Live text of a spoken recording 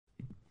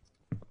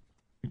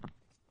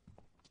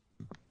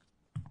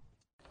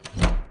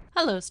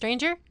Hello,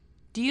 stranger.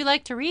 Do you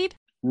like to read?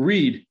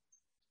 Read.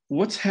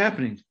 What's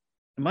happening?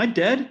 Am I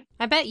dead?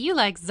 I bet you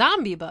like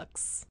zombie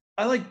books.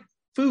 I like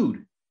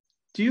food.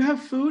 Do you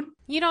have food?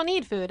 You don't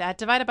need food at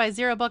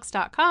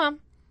dividedbyzerobooks.com.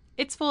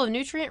 It's full of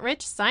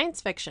nutrient-rich science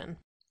fiction.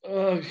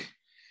 Ugh,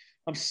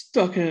 I'm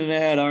stuck in an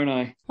ad, aren't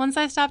I? Once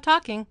I stop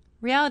talking,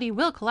 reality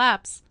will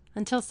collapse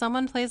until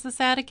someone plays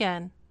this ad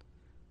again.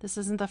 This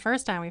isn't the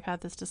first time we've had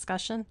this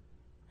discussion,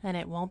 and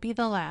it won't be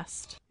the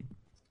last.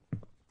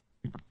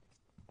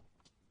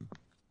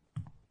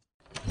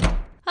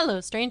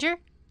 Hello, stranger.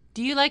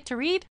 Do you like to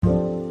read?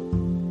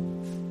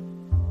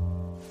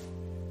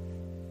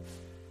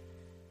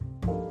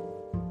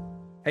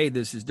 Hey,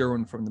 this is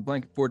Derwin from the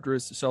Blanket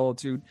Fortress of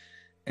Solitude.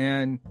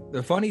 And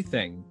the funny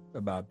thing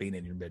about being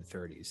in your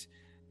mid-30s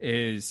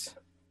is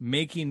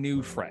making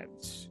new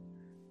friends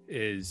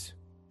is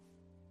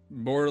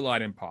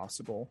borderline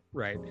impossible,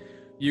 right?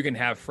 You can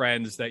have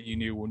friends that you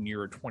knew when you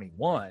were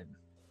 21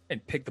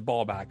 and pick the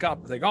ball back up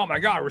and think, oh my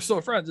God, we're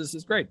still friends. This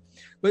is great.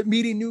 But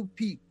meeting new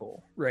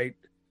people, right?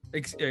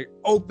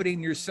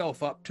 Opening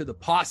yourself up to the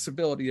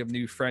possibility of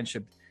new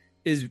friendship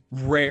is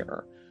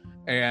rare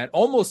and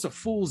almost a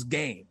fool's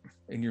game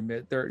in your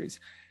mid-30s.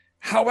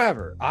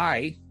 However,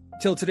 I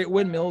tilted at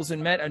windmills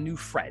and met a new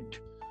friend,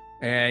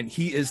 and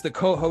he is the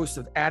co-host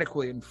of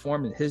Adequately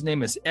Informed, and his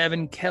name is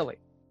Evan Kelly.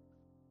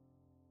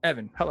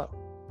 Evan, hello.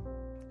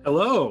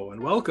 Hello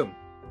and welcome.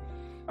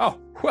 Oh,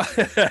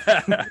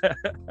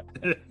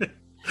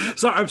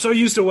 So I'm so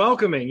used to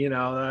welcoming,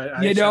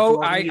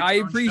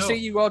 I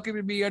appreciate you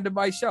welcoming me onto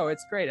my show.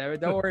 It's great. I mean,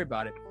 don't worry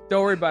about it.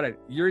 Don't worry about it.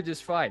 You're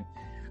just fine.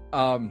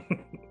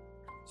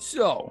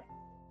 So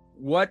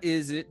what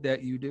is it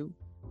that you do?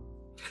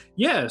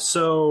 Yeah,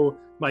 so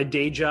my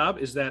day job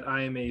is that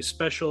I am a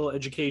special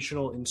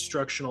educational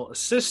instructional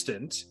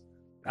assistant.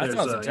 That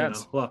sounds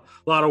intense. A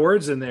lot of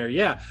words in there.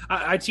 Yeah,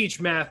 I teach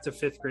math to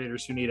fifth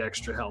graders who need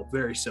extra help.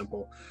 Very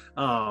simple.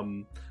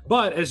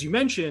 But as you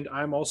mentioned,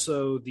 I'm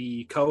also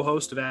the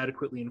co-host of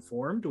Adequately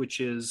Informed, which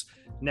is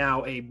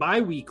now a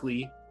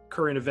bi-weekly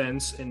current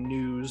events and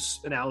news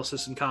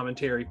analysis and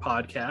commentary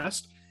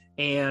podcast.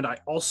 And I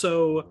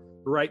also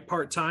write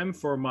part-time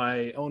for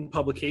my own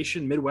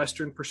publication,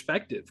 Midwestern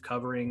Perspective,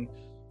 covering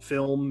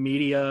film,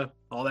 media,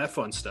 all that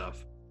fun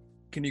stuff.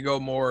 Can you go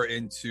more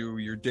into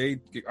your day?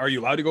 Are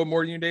you allowed to go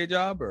more in your day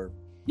job, or?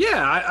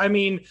 Yeah,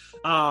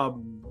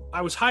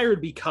 I was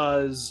hired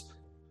because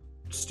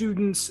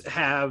students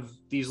have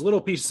these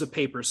little pieces of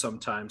paper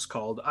sometimes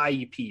called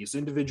IEPs,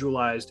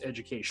 individualized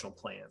educational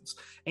plans.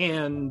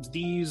 And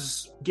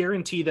these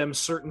guarantee them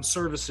certain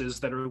services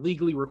that are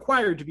legally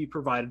required to be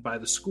provided by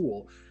the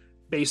school.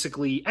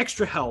 Basically,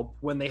 extra help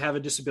when they have a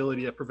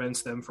disability that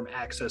prevents them from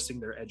accessing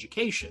their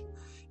education.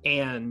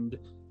 And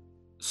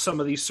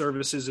some of these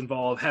services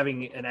involve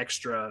having an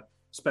extra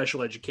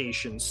special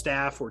education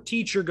staff or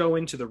teacher go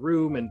into the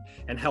room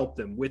and help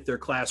them with their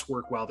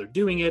classwork while they're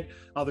doing it.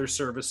 Other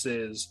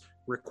services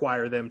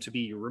require them to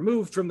be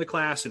removed from the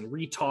class and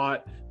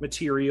retaught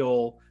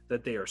material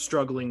that they are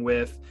struggling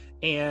with.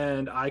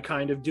 And I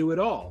kind of do it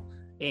all.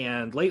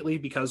 And lately,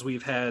 because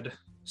we've had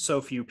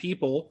so few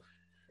people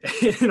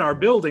in our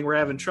building, we're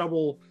having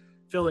trouble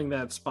filling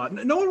that spot.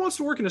 No one wants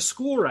to work in a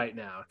school right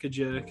now. Could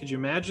you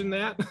imagine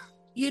that?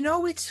 You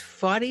know, it's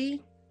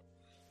funny.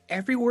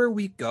 Everywhere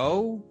we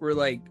go, we're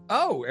like,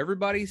 oh,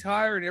 everybody's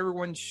hired,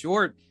 everyone's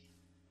short.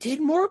 Did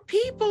more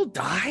people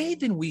die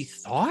than we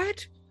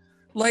thought?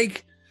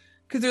 Like,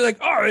 because they're like,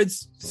 oh,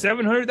 it's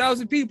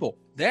 700,000 people.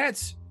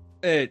 That's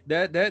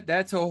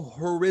that's a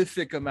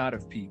horrific amount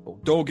of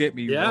people. Don't get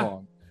me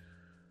wrong.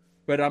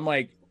 But I'm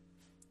like,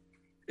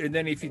 and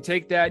then if you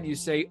take that and you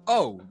say,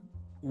 oh,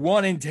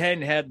 1 in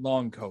 10 had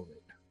long COVID,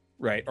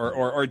 right?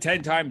 Or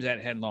 10 times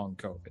that had long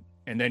COVID.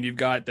 And then you've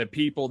got the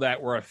people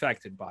that were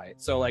affected by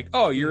it. So like,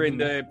 oh, you're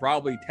into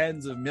probably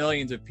tens of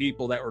millions of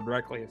people that were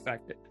directly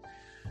affected.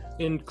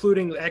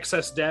 Including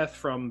excess death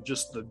from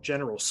just the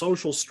general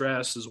social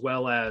stress, as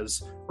well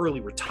as early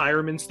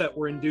retirements that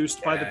were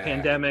induced by the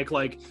pandemic.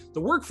 Like,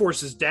 the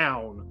workforce is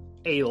down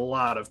a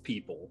lot of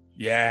people.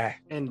 Yeah.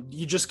 And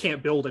you just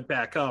can't build it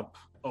back up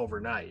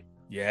overnight.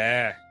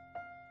 Yeah.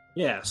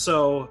 Yeah.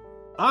 So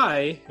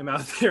I am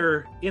out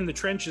there in the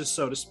trenches,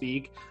 so to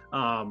speak.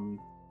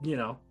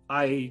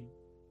 I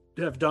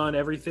have done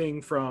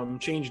everything from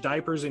change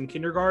diapers in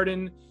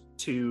kindergarten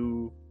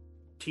to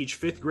teach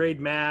fifth grade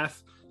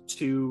math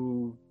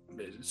to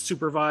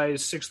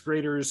supervise sixth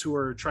graders who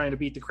are trying to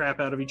beat the crap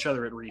out of each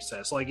other at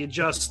recess. Like,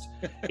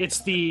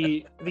 it's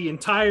the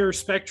entire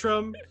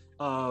spectrum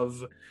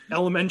of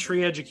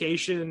elementary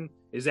education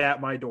is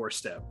at my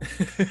doorstep.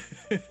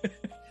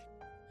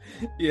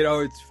 You know,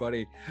 it's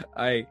funny.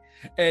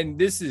 And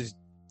this is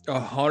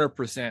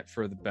 100%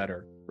 for the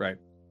better, right?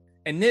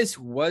 And this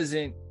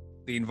wasn't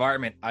the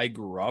environment I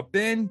grew up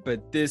in,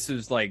 but this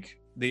is like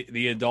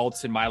the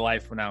adults in my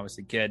life when I was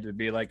a kid would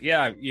be like,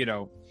 yeah,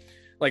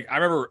 like I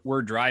remember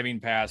we're driving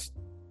past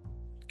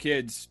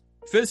kids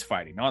fist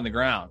fighting on the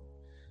ground.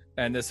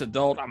 And this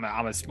adult, I'm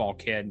a small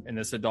kid, and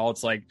this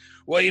adult's like,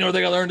 well, they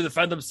gotta learn to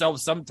defend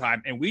themselves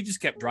sometime. And we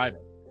just kept driving.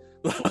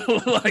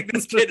 Like,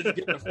 this kid is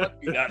getting the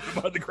fuck beat out of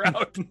him on the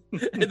ground.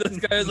 And this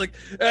guy is like,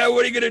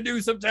 what are you going to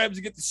do sometimes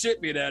to get the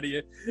shit beat out of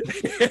you?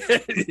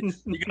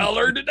 You got to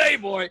learn today,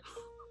 boy.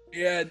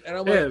 And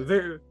I'm like,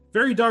 very,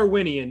 very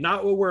Darwinian,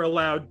 not what we're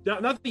allowed,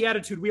 not the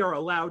attitude we are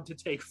allowed to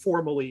take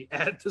formally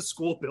at the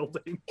school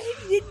building.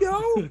 You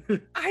know,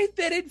 I've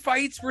been in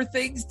fights where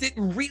things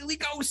didn't really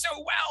go so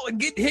well and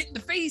get hit in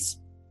the face.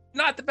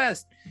 Not the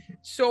best.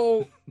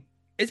 So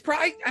it's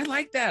probably, I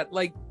like that.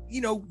 Like,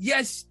 you know,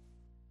 yes,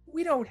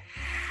 we don't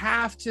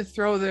have to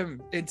throw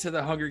them into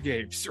the Hunger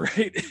Games,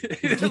 right?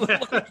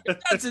 Like,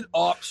 that's an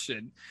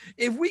option.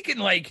 If we can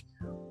like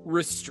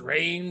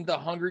restrain the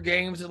Hunger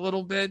Games a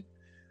little bit,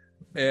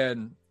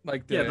 and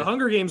like the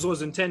Hunger Games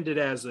was intended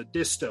as a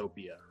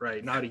dystopia,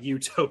 right? Not a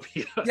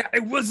utopia. Yeah,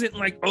 it wasn't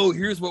like, oh,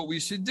 here's what we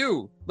should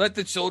do. Let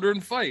the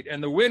children fight,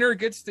 and the winner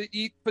gets to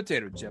eat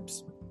potato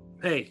chips.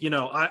 Hey, you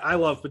know, I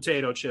love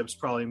potato chips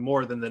probably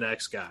more than the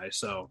next guy.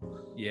 So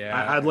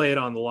yeah, I'd lay it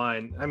on the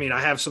line. I mean,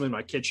 I have some in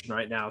my kitchen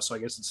right now, so I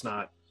guess it's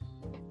not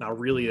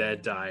really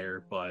that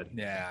dire, but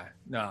yeah,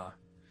 no.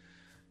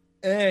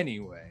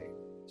 Anyway,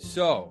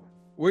 so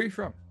where are you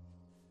from?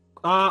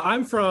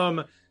 I'm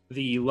from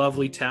the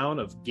lovely town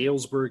of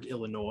Galesburg,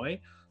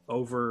 Illinois,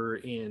 over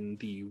in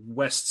the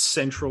west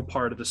central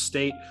part of the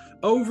state,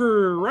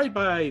 over right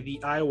by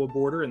the Iowa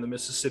border and the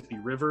Mississippi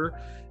River.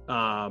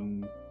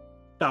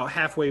 About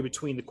halfway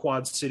between the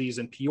Quad Cities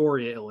and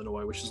Peoria,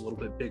 Illinois, which is a little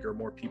bit bigger.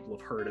 More people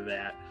have heard of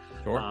that.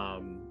 Sure.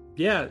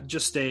 Yeah,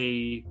 just a,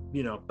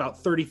 you know,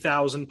 about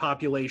 30,000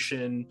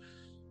 population,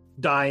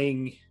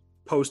 dying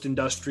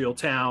post-industrial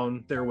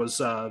town. There was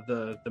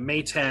the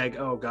Maytag,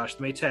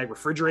 the Maytag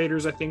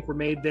refrigerators, I think, were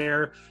made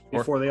there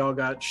before they all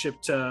got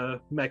shipped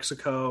to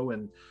Mexico.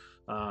 And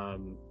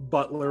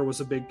Butler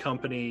was a big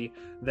company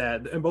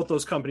and both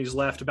those companies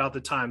left about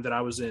the time that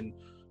I was in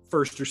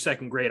first or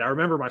second grade. I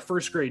remember my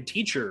first grade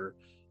teacher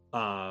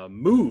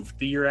moved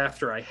the year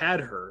after I had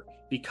her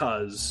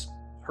because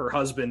her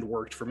husband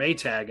worked for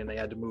Maytag and they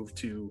had to move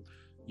to,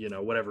 you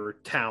know, whatever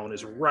town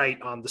is right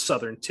on the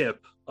southern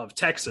tip of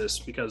Texas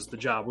because the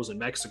job was in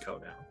Mexico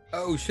now.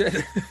 Oh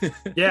shit.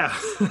 Yeah.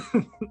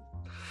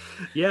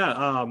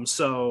 Yeah.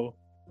 So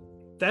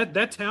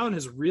that town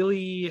has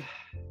really,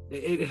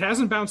 it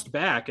hasn't bounced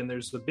back, and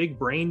there's a big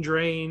brain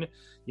drain.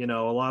 You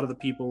know, a lot of the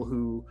people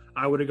who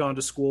I would have gone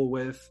to school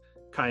with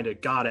kind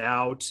of got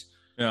out.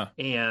 Yeah.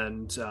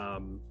 And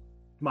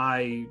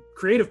my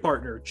creative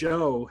partner,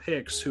 Joe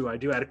Hicks, who I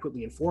do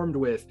adequately informed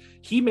with,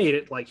 he made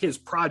it like his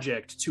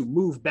project to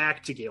move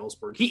back to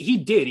Galesburg. He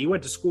did. He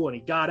went to school and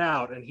he got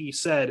out and he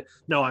said,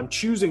 no, I'm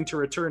choosing to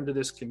return to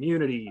this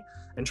community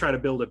and try to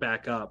build it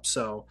back up.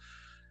 So,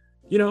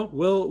 you know,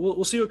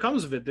 we'll see what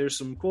comes of it. There's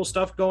some cool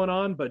stuff going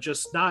on, but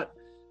just not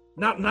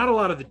a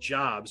lot of the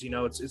jobs. You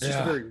know, it's just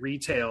a very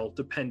retail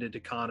dependent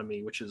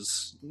economy, which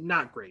is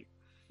not great.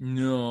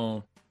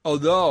 No.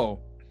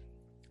 Although,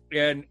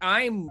 and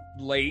I'm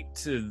late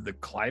to the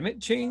climate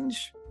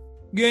change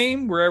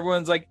game where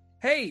everyone's like,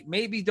 hey,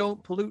 maybe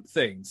don't pollute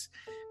things.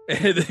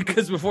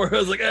 Because before I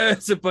was like,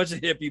 it's a bunch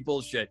of hippie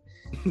bullshit.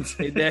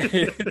 And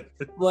then,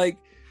 like,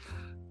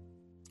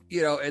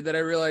 you know, and then I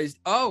realized,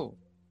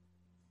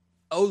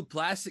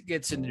 plastic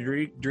gets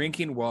into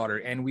drinking water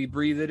and we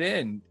breathe it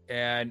in.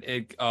 And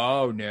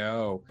oh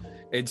no.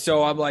 And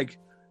so I'm like,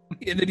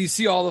 and then you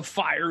see all the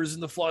fires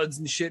and the floods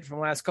and shit from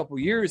the last couple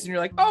of years, and you're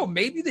like, oh,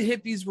 maybe the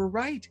hippies were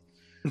right.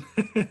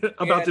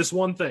 About this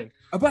one thing,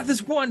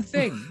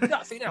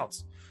 nothing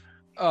else.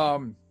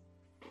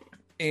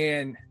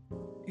 And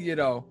you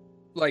know,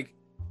 like,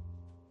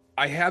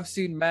 I have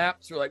seen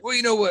maps where like, well,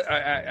 you know what,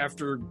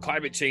 after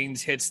climate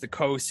change hits the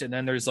coast and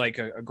then there's like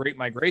a great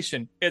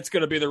migration, it's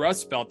going to be the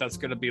Rust Belt. That's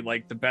going to be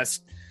like the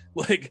best,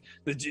 like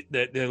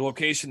the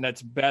location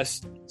that's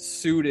best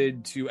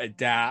suited to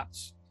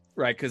adapt,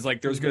 right? Because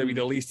like there's going to be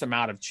the least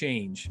amount of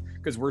change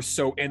because we're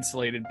so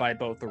insulated by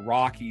both the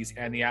Rockies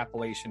and the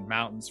Appalachian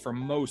Mountains from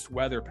most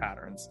weather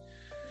patterns,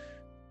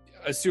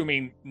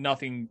 assuming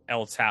nothing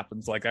else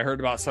happens. Like I heard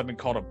about something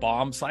called a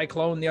bomb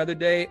cyclone the other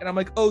day, and I'm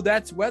like, oh,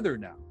 that's weather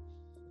now.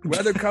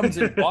 Weather comes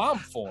in bomb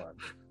form.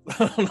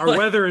 Our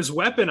weather is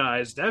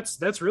weaponized.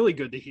 That's really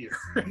good to hear.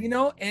 You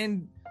know,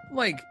 and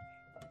like,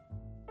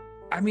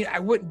 I mean, I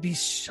wouldn't be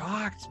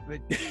shocked, but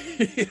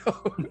you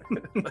know,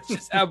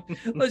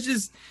 let's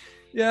just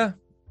yeah.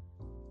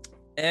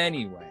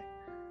 Anyway,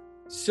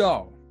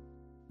 so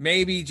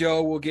maybe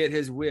Joe will get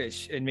his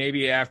wish, and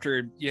maybe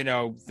after, you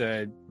know,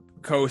 the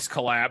coast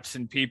collapse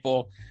and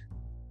people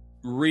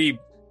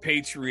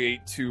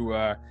repatriate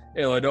to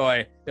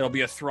Illinois, it'll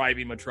be a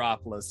thriving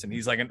metropolis. And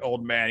he's like an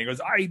old man. He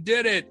goes, I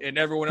did it. And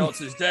everyone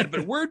else is dead,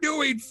 but we're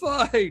doing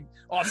fine.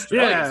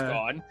 Australia's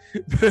gone.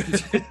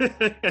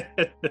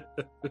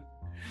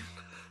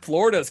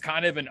 Florida's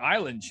kind of an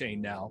island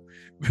chain now.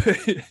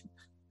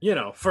 You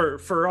know,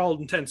 for all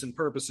intents and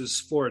purposes,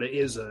 Florida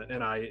is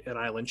an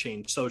island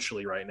chain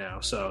socially right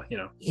now. So, you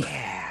know.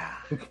 Yeah.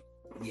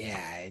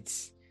 Yeah,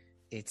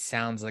 it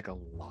sounds like a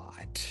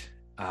lot.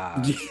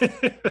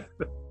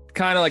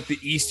 Kind of like the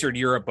Eastern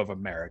Europe of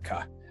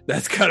America.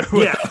 That's kind of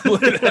what I'm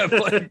looking at,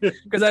 like,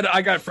 because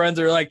I got friends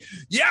that are like,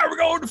 yeah, we're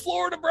going to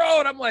Florida, bro.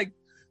 And I'm like,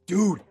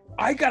 dude,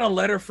 I got a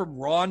letter from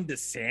Ron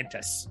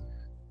DeSantis.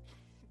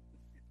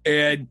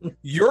 And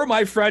you're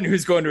my friend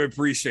who's going to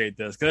appreciate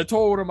this. Because I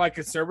told one of my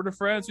conservative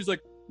friends, who's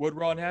like, what'd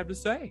Ron have to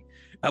say?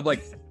 I'm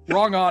like,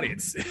 wrong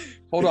audience.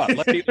 Hold on.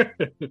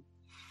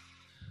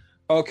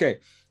 Okay.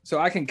 So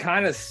I can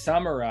kind of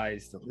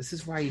summarize. This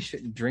is why you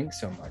shouldn't drink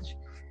so much.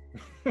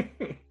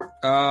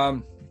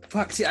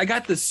 See, I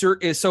got the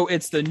so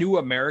it's the New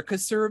America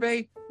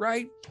survey,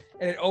 right?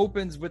 And it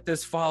opens with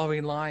this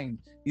following line.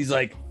 He's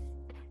like,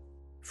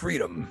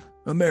 freedom,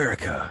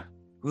 America,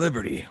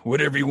 liberty,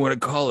 whatever you want to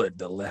call it.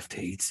 The left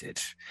hates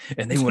it,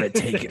 and they want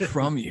to take it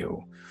from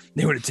you.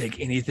 They want to take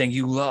anything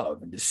you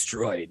love and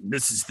destroy it. And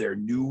this is their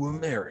new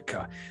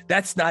America.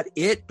 That's not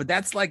it, but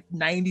that's like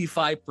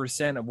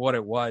 95% of what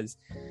it was.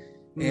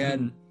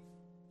 And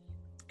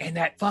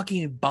that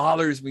fucking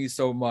bothers me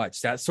so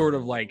much. That sort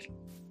of like,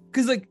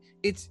 because like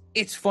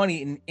it's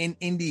funny in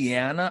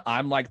Indiana,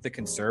 I'm like the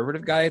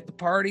conservative guy at the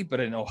party,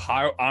 but in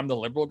Ohio, I'm the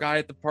liberal guy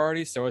at the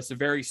party. So it's a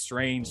very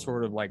strange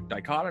sort of like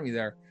dichotomy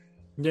there.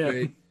 Yeah,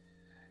 but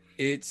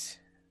it's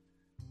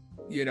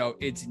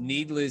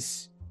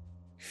needless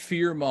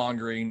fear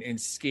mongering and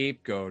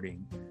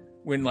scapegoating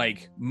when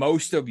like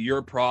most of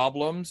your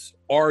problems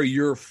are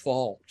your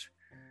fault,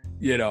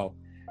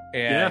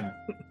 and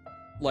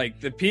like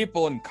the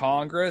people in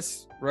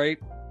Congress, right,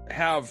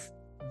 have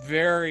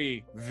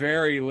very,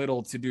 very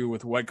little to do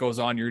with what goes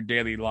on in your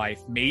daily life.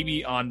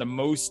 Maybe on the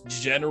most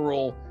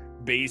general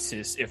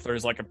basis, if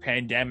there's like a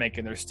pandemic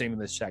and there's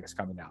stimulus checks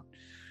coming out.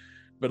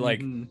 But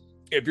like,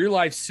 if your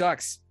life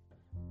sucks,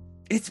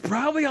 it's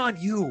probably on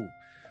you,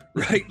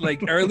 right?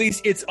 Like, or at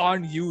least it's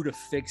on you to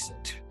fix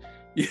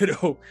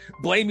it.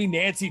 Blaming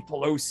Nancy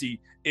Pelosi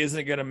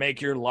isn't going to make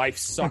your life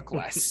suck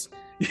less.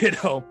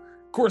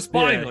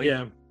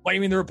 Correspondingly,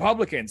 blaming the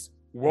Republicans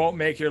won't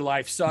make your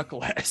life suck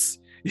less.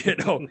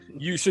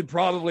 You should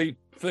probably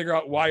figure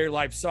out why your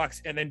life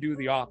sucks and then do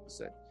the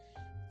opposite.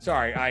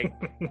 Sorry, I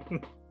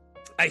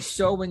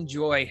so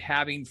enjoy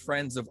having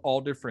friends of all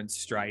different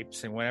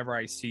stripes, and whenever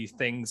I see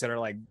things that are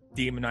like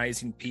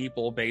demonizing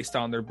people based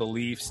on their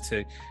beliefs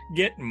to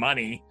get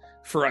money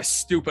for a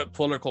stupid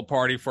political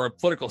party, for a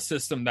political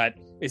system that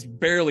is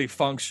barely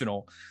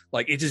functional,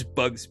 like it just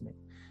bugs me.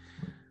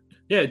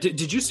 Yeah,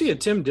 did you see a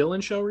Tim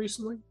Dillon show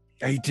recently?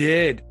 I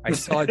did. I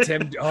saw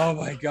Tim. Oh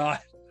my god.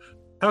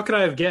 How could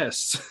I have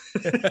guessed?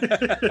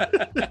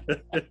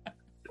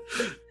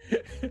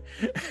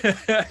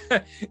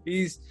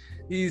 He's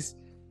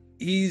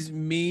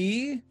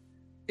me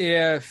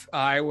if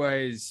I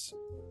was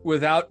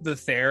without the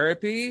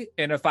therapy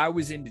and if I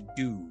was into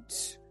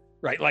dudes,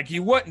 right? Like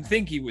you wouldn't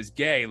think he was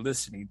gay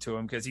listening to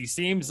him because he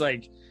seems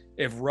like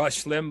if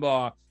Rush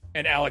Limbaugh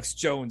and Alex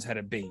Jones had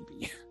a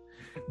baby.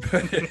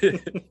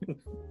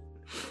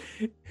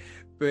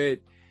 but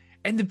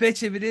and the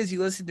bitch of it is you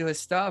listen to his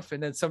stuff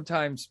and then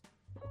sometimes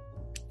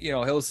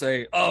he'll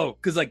say, oh,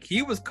 because like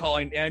he was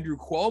calling Andrew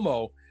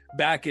Cuomo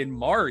back in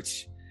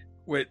March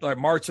with like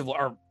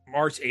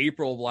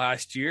April of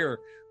last year,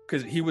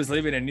 because he was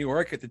living in New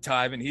York at the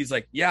time, and he's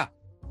like, yeah,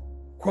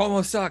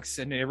 Cuomo sucks,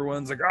 and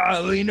everyone's like,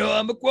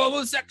 I'm a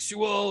Cuomo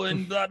sexual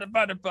and blah blah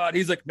blah blah.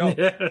 He's like, no,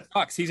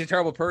 sucks. He's a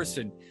terrible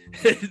person.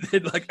 And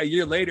then like a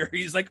year later,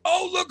 he's like,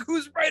 oh, look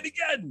who's right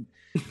again.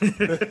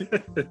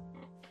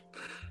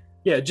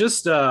 Yeah,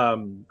 just I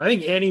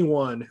think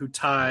anyone who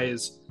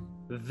ties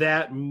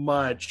that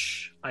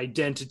much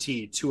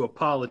identity to a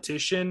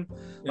politician,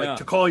 like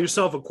to call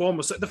yourself a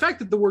Cuomo, the fact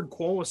that the word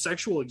Cuomo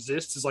sexual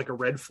exists is like a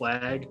red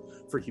flag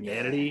for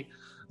humanity.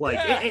 Like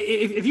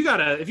if you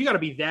gotta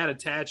be that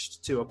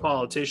attached to a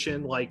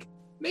politician, like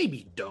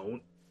maybe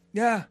don't.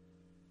 Yeah,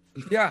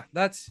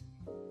 that's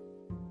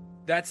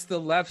the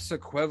left's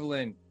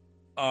equivalent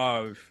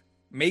of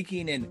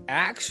making an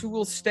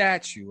actual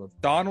statue of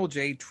Donald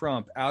J.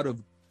 Trump out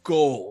of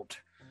gold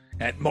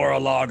at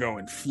Mar-a-Lago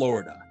in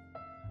Florida.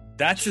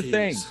 That's the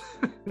thing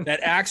that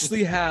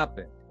actually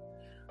happened.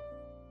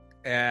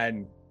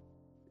 And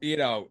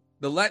the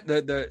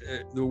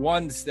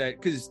ones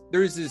that, because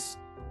there's this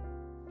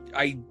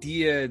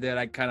idea that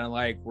I kind of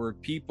like where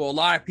a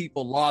lot of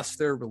people lost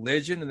their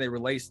religion and they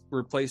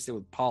replaced it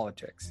with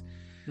politics.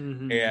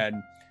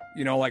 And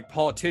like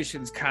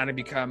politicians kind of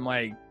become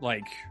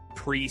like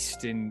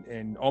priests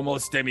and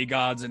almost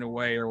demigods in a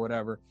way or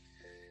whatever.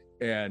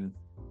 And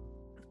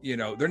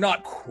they're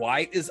not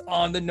quite as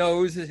on the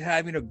nose as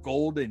having a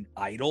golden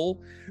idol,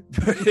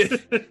 but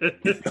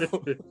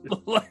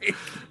like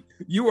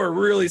you are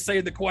really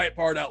saying the quiet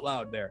part out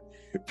loud there.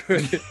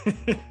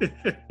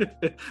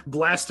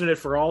 Blasting it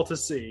for all to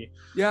see.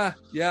 Yeah.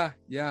 And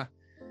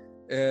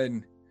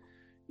and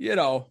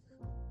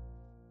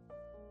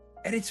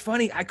it's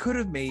funny, I could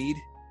have made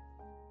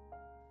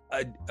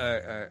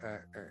a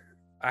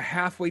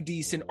halfway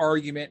decent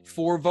argument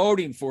for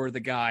voting for the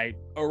guy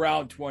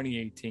around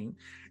 2018.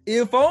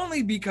 If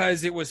only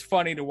because it was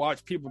funny to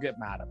watch people get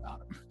mad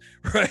about him,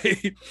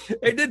 right?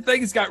 And then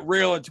things got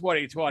real in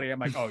 2020.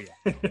 I'm like, oh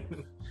yeah,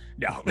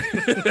 no.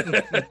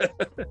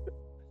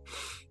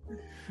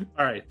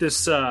 All right,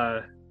 this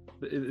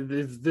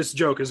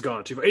joke has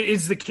gone too far.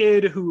 It's the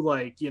kid who,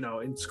 like,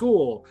 in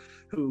school,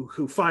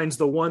 who finds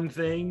the one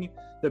thing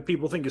that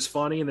people think is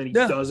funny, and then he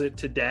does it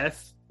to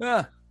death.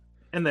 Yeah.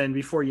 And then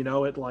before you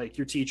know it, like,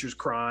 your teacher's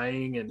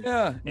crying, and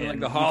like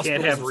the hospitals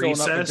can't have are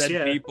filling up with recess.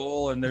 dead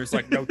people, and there's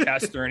like no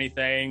test or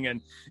anything,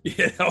 and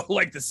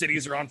like the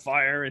cities are on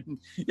fire, and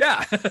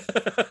yeah.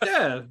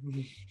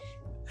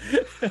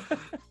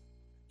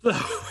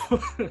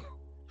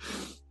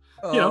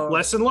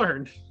 Lesson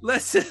learned.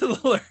 Lesson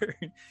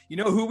learned. You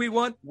know who we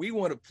want? We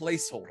want a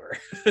placeholder.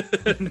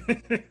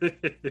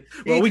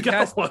 Well, we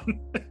got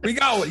one. We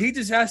got one. He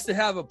just has to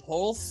have a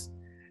pulse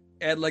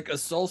and like a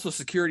social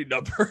security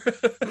number.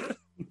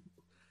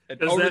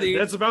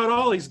 That's about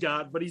all he's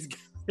got, but he's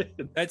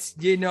good. That's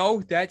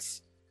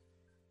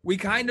we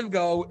kind of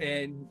go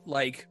in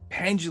like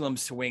pendulum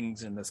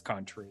swings in this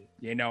country,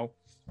 and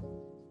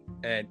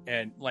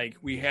like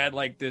we had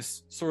like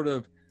this sort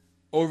of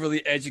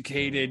overly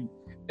educated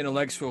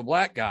intellectual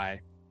black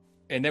guy,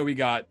 and then we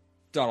got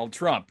Donald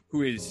Trump,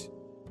 who is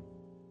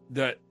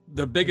the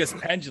biggest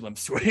pendulum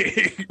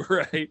swing,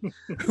 right?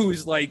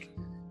 Who's like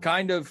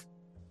kind of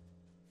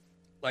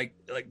like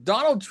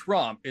Donald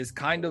Trump is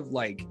kind of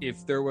like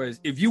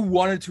if you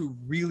wanted to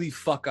really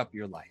fuck up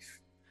your life,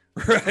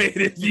 right?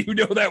 If you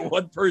know that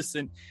one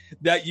person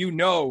that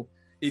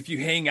if you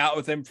hang out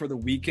with them for the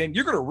weekend,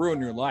 you're going to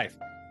ruin your life.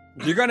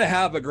 You're going to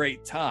have a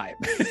great time.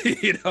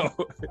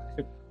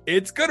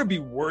 It's going to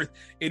be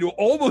it'll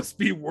almost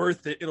be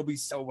worth it. It'll be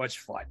so much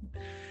fun.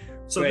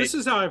 So this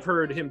is how I've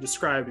heard him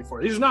described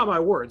before. These are not my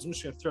words. I'm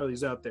just going to throw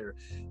these out there.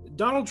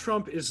 Donald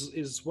Trump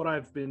is what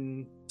I've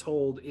been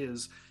told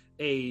is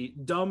a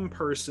dumb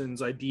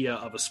person's idea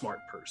of a smart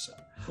person.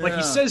 Like,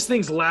 he says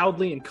things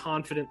loudly and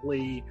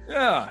confidently.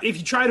 Yeah. If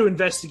you try to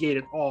investigate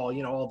it all,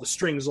 all the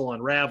strings will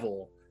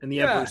unravel, and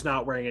the emperor's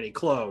not wearing any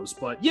clothes.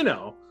 But he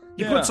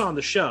puts on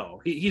the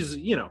show. He's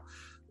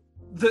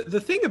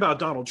the thing about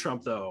Donald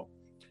Trump, though.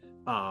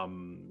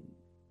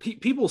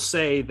 People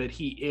say that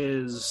he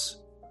is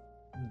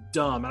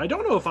dumb, and I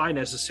don't know if I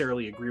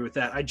necessarily agree with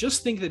that. I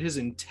just think that his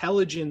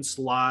intelligence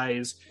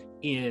lies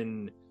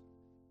in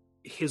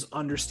his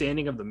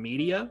understanding of the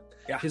media,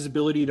 his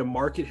ability to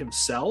market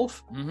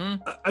himself.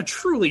 A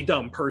truly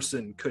dumb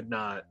person could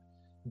not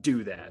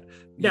do that.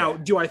 Now,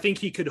 do I think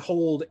he could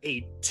hold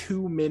a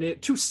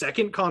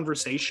 2-second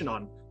conversation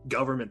on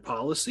government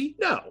policy?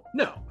 No.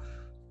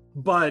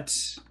 But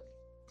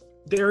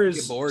there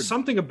is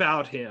something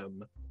about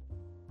him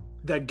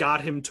that got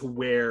him to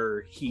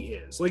where he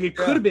is. Like, it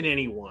could have been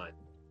anyone,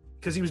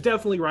 because he was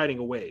definitely riding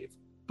a wave,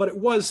 but it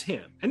was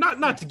him. And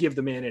not to give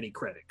the man any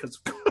credit, because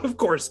of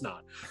course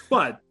not.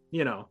 But,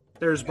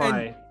 there's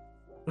my...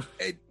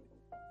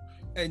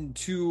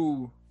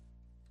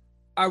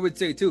 I would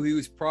say too, he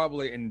was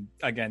probably, and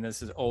again,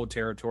 this is old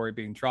territory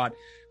being trod,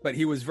 but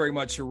he was very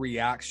much a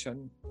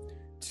reaction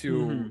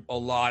to a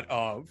lot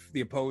of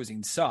the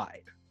opposing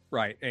side,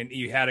 right? And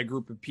you had a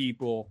group of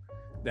people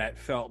that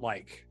felt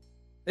like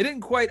they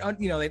didn't quite,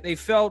 they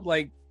felt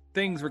like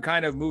things were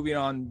kind of moving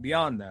on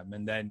beyond them,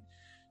 and then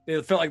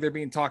they felt like they're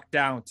being talked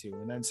down to.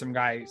 And then some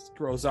guy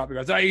grows up and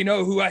goes, "Oh, you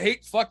know who I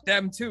hate? Fuck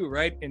them too,"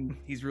 right? And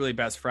he's really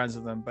best friends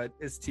with them, but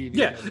it's TV.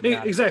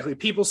 Yeah, exactly.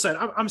 People said,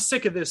 "I'm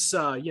sick of this,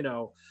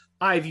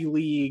 Ivy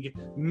League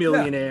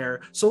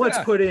millionaire. So let's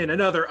put in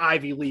another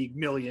Ivy League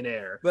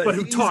millionaire, but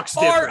who talks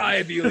different." Our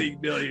Ivy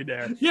League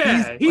millionaire.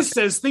 He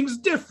says things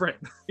different.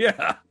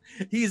 Yeah,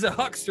 he's a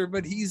huckster,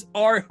 but he's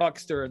our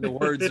huckster, in the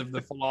words of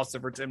the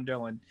philosopher Tim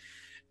Dillon.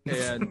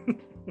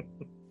 And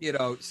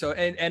so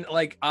and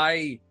like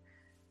I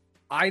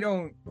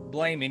don't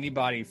blame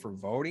anybody for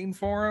voting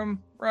for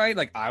him, right?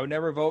 Like, I would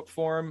never vote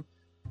for him,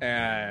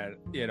 and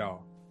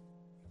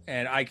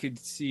and I could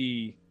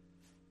see,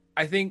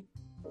 I think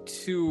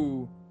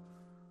too,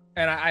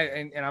 and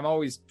I'm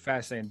always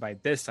fascinated by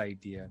this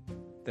idea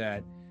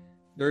that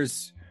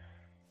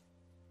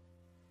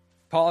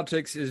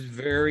politics is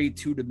very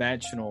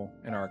two-dimensional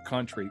in our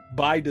country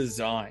by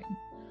design,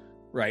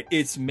 right?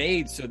 It's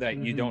made so that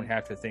you don't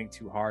have to think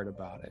too hard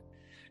about it.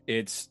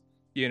 It's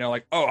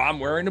like, oh, I'm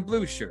wearing a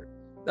blue shirt,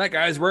 that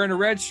guy's wearing a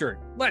red shirt,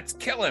 let's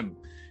kill him,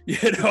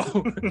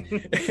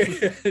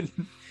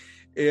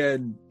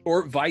 and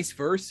or vice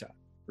versa,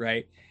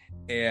 right?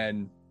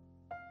 And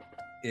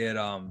it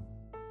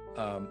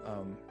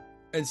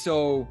and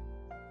so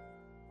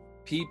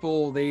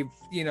people,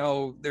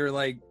 they're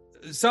like,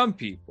 some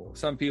people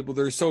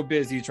they're so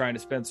busy trying to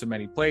spin so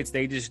many plates,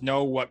 they just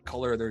know what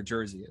color their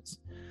jersey is.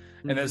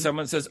 And then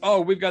someone says,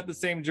 "Oh, we've got the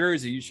same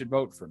jersey, you should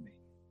vote for me,"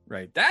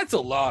 right? That's a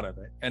lot of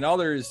it. And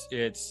others,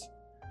 it's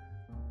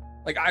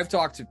like, I've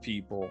talked to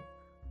people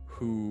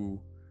who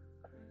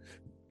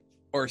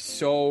are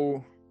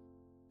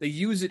they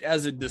use it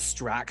as a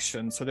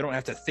distraction so they don't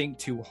have to think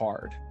too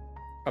hard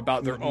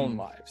about their own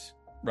lives,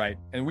 right?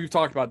 And we've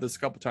talked about this a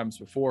couple times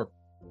before.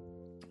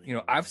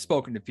 I've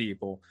spoken to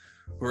people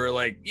who are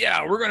like,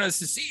 "Yeah, we're going to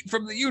secede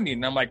from the union."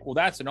 And I'm like, well,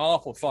 that's an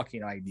awful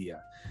fucking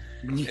idea.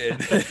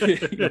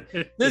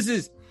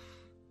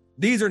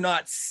 These are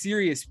not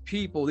serious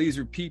people. These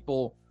are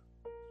people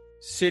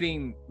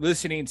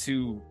listening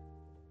to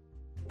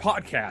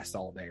podcasts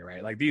all day,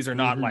 right? Like these are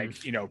not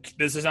like, you know,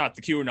 this is not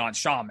the QAnon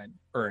shaman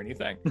or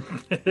anything.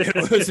 You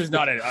know, this is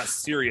not a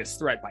serious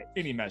threat by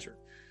any measure,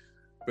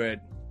 but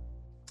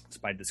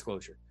it's my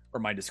disclosure or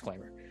my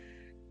disclaimer.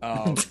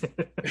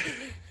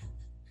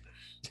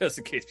 Just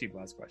in case people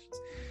ask questions.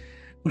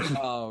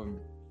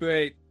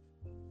 But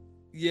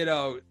you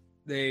know,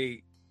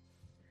 they're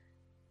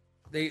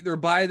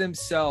by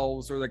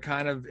themselves, or they're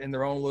kind of in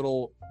their own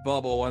little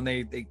bubble, and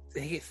they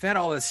get fed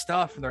all this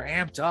stuff and they're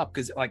amped up.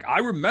 Because like I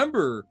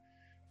remember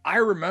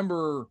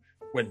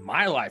when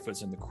my life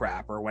was in the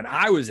crap, or when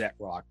I was at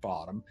rock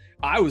bottom,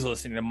 I was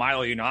listening to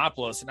Milo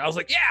Yiannopoulos and I was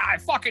like, yeah, I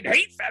fucking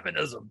hate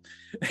feminism.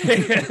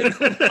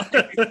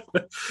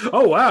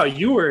 Oh wow,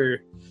 you were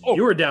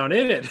down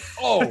in it.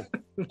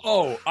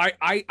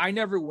 I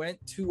never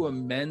went to a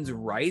men's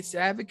rights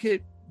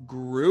advocate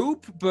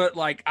group, but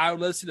like I would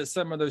listen to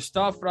some of their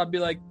stuff and I'd be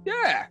like,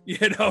 yeah,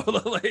 you know,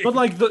 like, but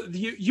like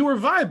you were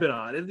vibing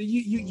on it.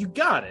 You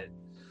got it,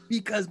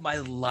 because my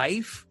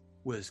life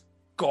was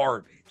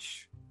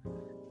garbage,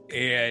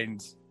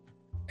 and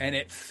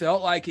it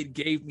felt like it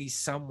gave me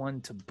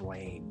someone to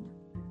blame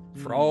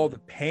for all the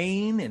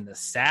pain and the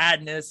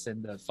sadness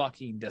and the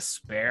fucking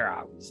despair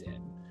I was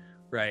in,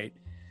 right?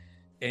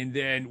 And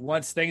then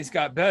once things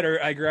got better,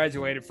 I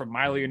graduated from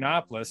Milo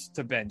Yiannopoulos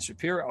to Ben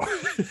Shapiro.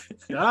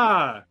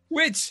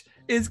 Which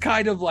is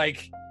kind of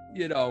like,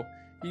 you know,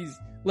 there's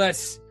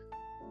less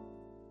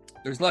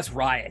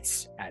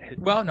riots at it.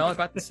 Well, no,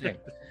 about the same.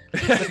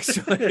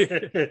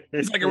 Actually,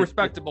 he's like a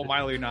respectable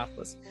Milo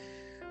Yiannopoulos.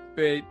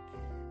 But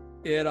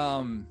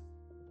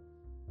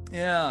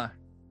yeah.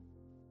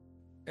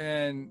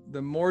 And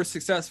the more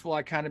successful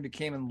I kind of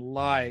became in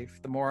life,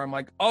 the more I'm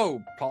like,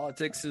 oh,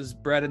 politics is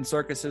bread and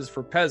circuses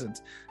for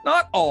peasants.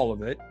 Not all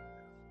of it,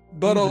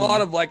 but a lot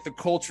of like the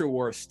culture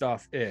war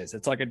stuff is.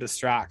 It's like a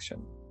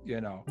distraction,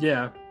 you know?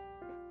 Yeah.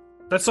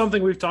 That's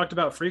something we've talked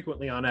about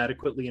frequently on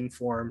Adequately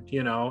Informed.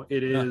 You know,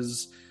 it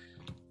is,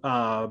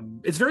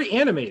 it's very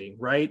animating,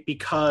 right?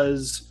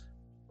 Because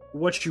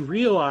what you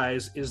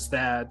realize is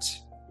that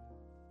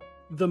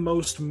the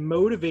most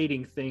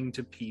motivating thing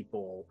to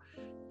people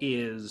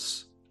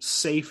is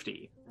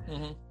safety.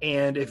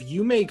 And if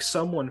you make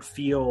someone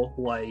feel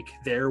like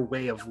their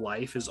way of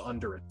life is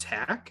under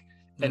attack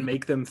and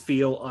make them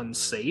feel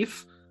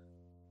unsafe,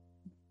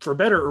 for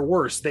better or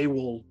worse, they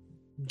will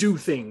do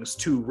things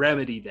to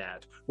remedy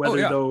that,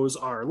 whether those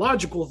are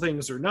logical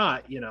things or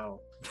not, you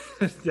know.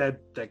 that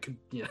could,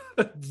 you know,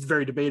 it's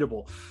very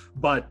debatable,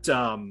 but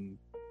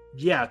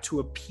to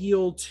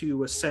appeal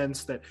to a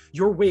sense that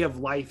your way of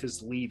life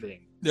is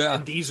leaving. Yeah,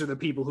 and these are the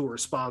people who are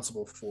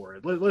responsible for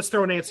it. Let's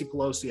throw Nancy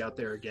Pelosi out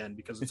there again,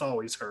 because it's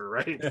always her,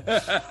 right?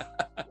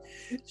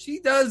 She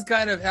does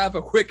kind of have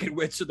a Wicked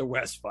Witch of the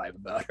West vibe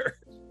about her.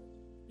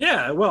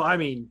 Yeah, well, I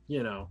mean,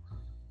 you know,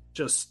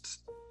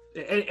 just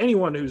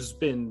anyone who's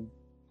been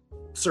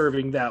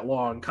serving that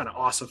long kind of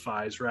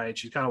ossifies, right?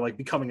 She's kind of like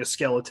becoming a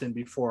skeleton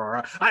before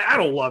our. I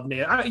don't love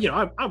Nancy.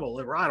 I'm a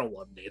liberal. I don't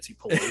love Nancy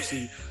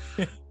Pelosi.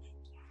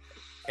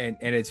 and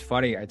it's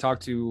funny. I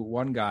talked to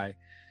one guy,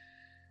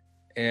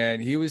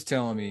 and he was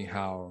telling me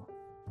how,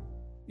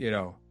 you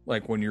know,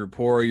 like when you're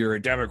poor, you're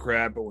a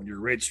Democrat, but when you're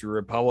rich, you're a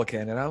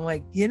Republican. And I'm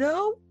like, you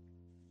know,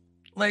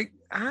 like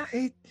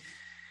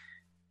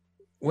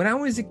when I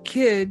was a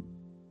kid,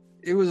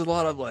 it was a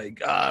lot of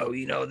like, oh,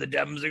 you know, the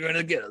Dems are going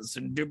to get us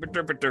and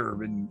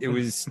and it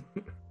was,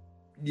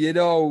 you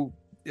know,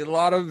 a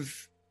lot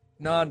of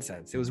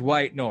nonsense. It was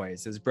white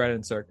noise. It was bread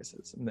and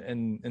circuses.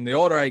 And the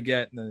older I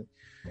get,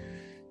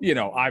 you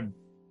know, I'm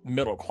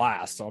middle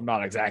class, so I'm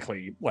not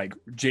exactly like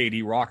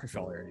JD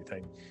Rockefeller or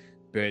anything,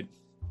 but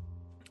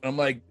I'm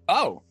like,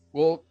 oh,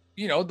 well,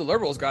 you know, the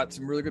liberals got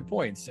some really good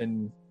points,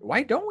 and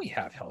why don't we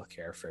have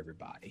healthcare for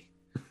everybody?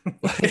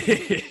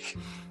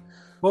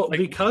 Well, like,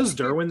 because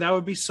Derwin, that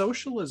would be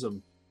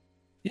socialism.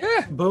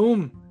 Yeah,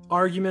 boom,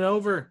 argument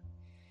over.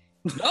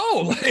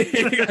 No, like,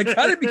 I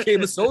kind of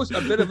became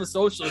a bit of a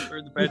socialist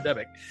during the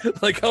pandemic.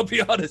 Like, I'll be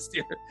honest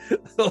here.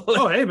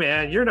 Oh, hey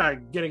man, you're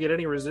not gonna get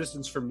any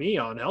resistance from me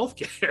on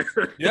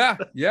healthcare.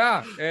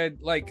 yeah, and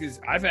like, cause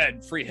I've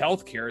had free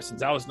healthcare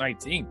since I was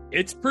 19.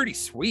 It's pretty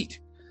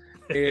sweet,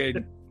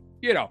 and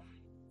you know,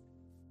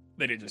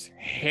 they didn't just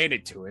hand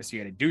it to us. You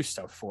had to do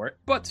stuff for it,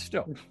 but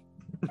still,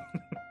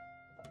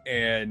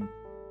 and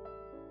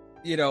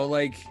you know,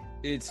 like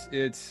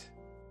it's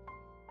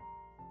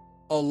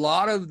a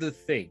lot of the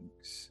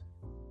things,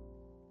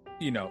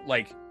 you know,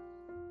 like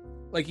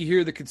you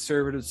hear the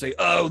conservatives say,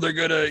 oh, they're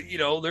gonna, you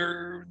know,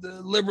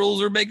 the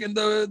liberals are making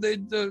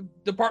the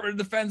Department of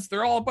Defense,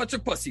 they're all a bunch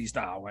of pussies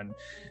now,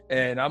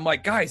 and I'm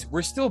like, guys,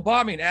 we're still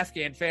bombing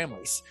Afghan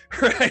families,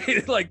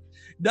 right? Like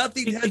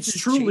nothing. It's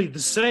truly the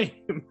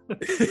same.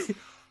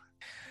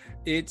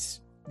 It's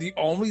the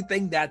only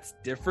thing that's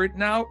different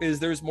now is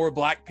there's more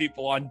black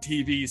people on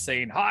TV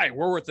saying, hi,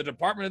 we're with the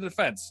Department of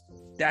Defense.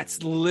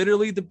 That's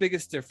literally the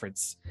biggest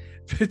difference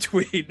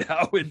between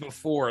now and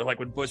before, like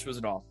when Bush was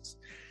in office.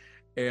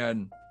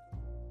 And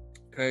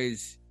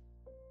because,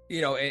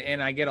 you know,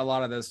 and I get a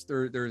lot of this.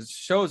 There's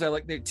shows I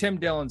like. Tim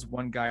Dillon's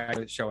one guy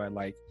show I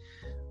like,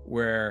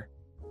 where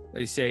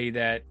they say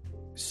that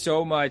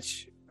so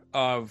much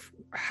of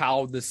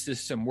how the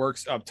system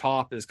works up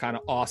top is kind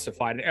of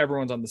ossified and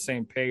everyone's on the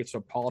same page. So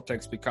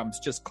politics becomes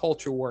just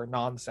culture war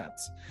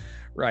nonsense,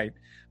 right?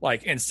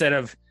 Like instead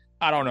of,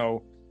 I don't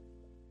know,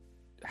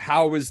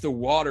 how is the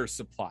water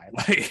supply?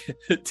 Like,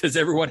 does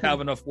everyone have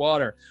enough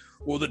water?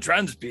 Well, the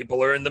trans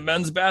people are in the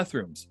men's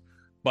bathrooms,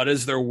 but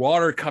is there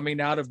water coming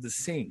out of the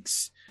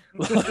sinks?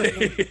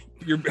 Like,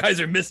 you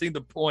guys are missing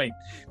the point,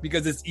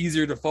 because it's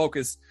easier to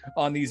focus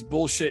on these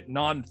bullshit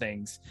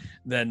non-things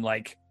than,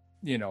 like,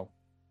 you know,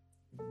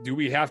 do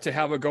we have to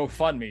have a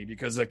GoFundMe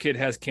because a kid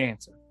has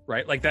cancer,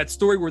 right? Like that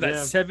story where that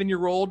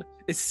 7-year-old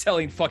is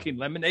selling fucking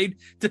lemonade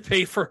to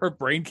pay for her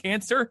brain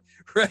cancer,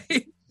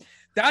 right?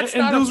 That's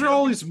and those are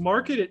always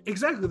marketed.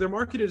 Exactly. They're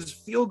marketed as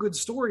feel-good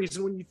stories.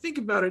 And when you think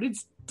about it,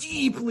 it's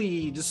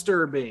deeply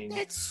disturbing.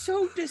 That's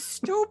so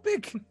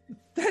dystopic.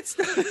 That's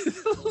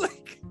not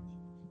like,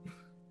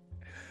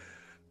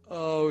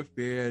 oh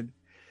man.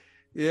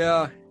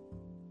 Yeah.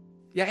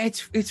 Yeah,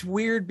 it's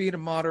weird being a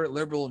moderate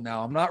liberal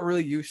now. I'm not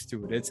really used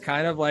to it. It's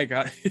kind of like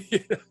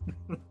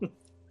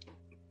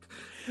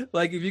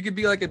like if you could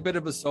be like a bit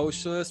of a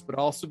socialist, but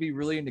also be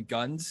really into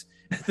guns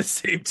at the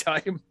same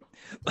time.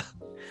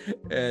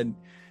 And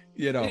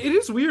you know, it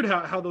is weird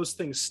how those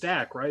things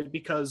stack, right?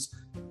 Because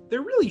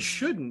there really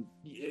shouldn't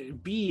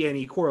be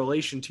any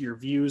correlation to your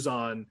views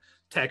on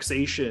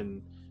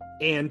taxation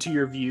and to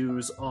your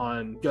views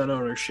on gun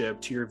ownership,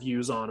 to your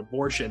views on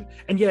abortion.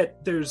 And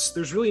yet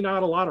there's really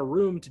not a lot of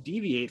room to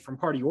deviate from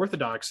party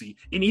orthodoxy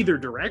in either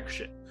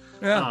direction.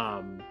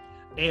 Yeah.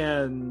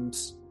 And,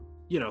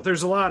 you know,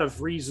 there's a lot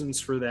of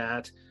reasons for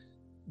that.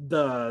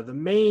 The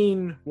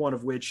main one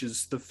of which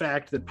is the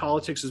fact that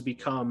politics has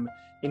become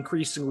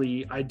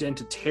increasingly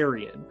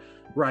identitarian,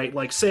 right?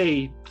 Like,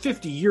 say,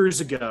 50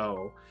 years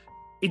ago,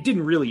 it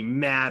didn't really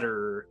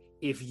matter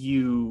if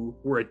you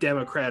were a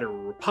Democrat or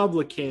a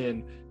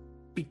Republican,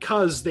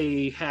 because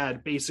they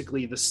had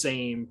basically the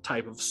same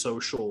type of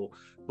social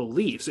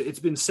beliefs. It's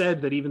been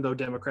said that even though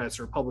Democrats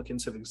and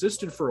Republicans have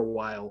existed for a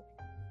while,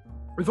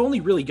 we've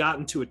only really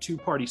gotten to a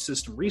two-party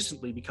system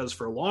recently, because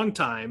for a long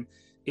time,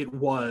 it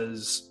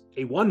was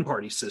a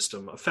one-party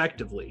system,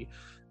 effectively.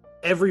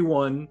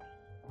 Everyone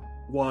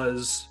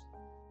was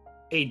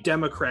a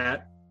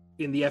Democrat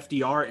in the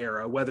FDR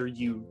era, whether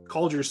you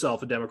called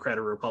yourself a Democrat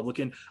or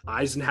Republican.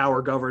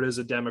 Eisenhower governed as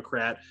a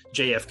Democrat,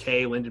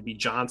 JFK, Lyndon B.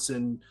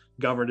 Johnson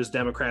governed as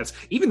Democrats.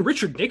 Even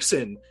Richard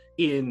Nixon,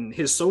 in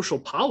his social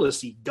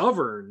policy,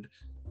 governed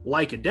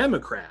like a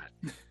Democrat.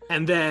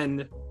 And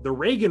then the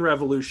Reagan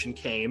Revolution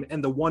came,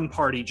 and the one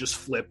party just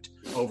flipped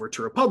over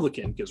to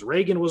Republican, because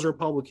Reagan was a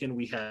Republican.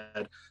 We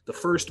had the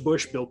first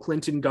Bush, Bill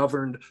Clinton,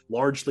 governed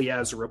largely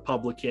as a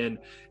Republican,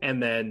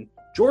 and then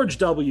George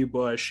W.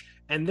 Bush.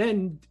 And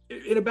then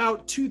in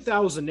about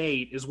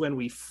 2008 is when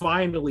we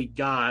finally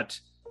got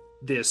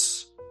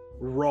this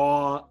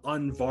raw,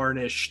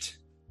 unvarnished,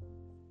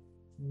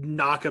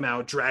 knock 'em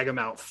out, drag 'em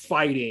out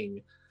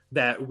fighting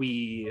that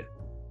we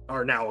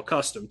are now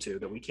accustomed to,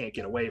 that we can't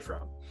get away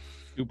from.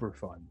 Super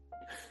fun.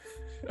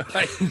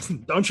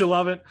 Don't you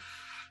love it?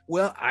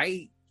 Well,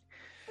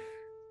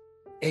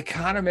 it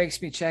kind of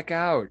makes me check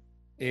out.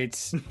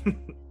 It's,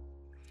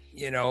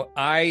 you know,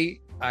 I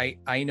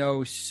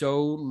know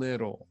so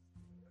little.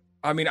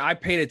 I mean, I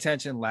paid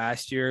attention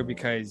last year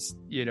because,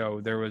 you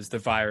know, there was the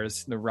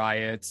virus and the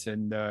riots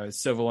and the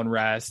civil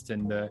unrest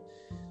and the,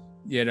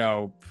 you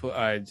know,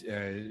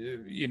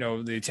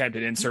 the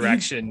attempted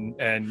insurrection.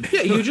 And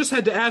yeah, you just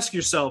had to ask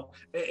yourself,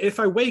 if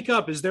I wake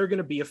up, is there going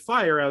to be a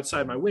fire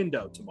outside my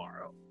window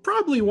tomorrow?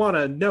 Probably want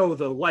to know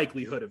the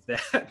likelihood of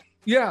that.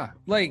 Yeah,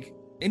 like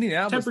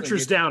Indianapolis.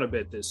 Temperature's down a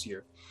bit this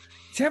year.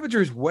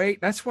 Temperature's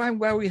that's why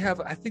we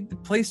have, I think the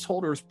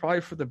placeholder is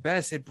probably for the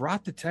best. It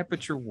brought the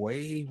temperature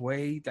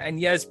way down. And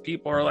yes,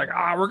 people are like,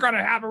 we're going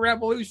to have a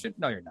revolution.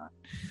 No, you're not.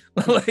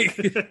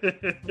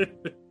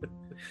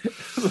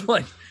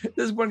 Like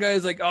this one guy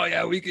is like, oh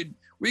yeah, we could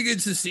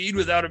secede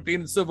without it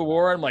being a civil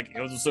war. I'm like, it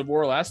was a civil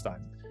war last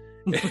time.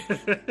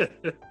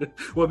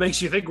 What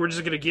makes you think we're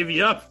just going to give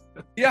you up?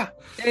 Yeah.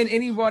 And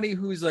anybody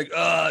who's like,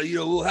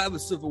 we'll have a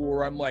civil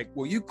war, I'm like,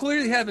 well, you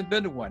clearly haven't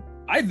been to one.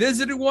 I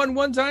visited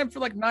one time for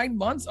like 9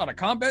 months on a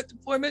combat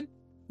deployment.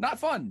 Not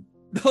fun.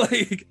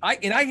 Like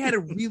I had a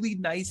really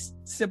nice,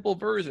 simple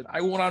version.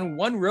 I went on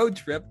one road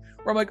trip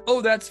where I'm like,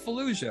 oh, that's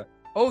Fallujah.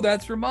 Oh,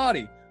 that's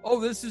Ramadi.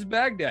 Oh, this is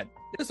Baghdad.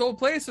 This whole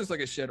place looks like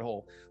a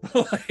shithole.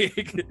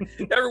 Like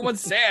everyone's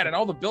sad and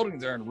all the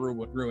buildings are in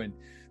ruin.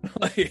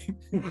 Like,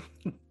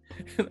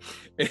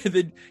 and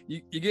then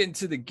you get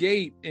into the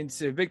gate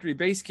into Victory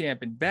Base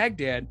Camp in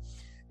Baghdad,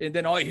 and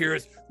then all you hear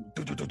is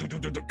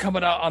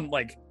coming out on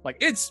like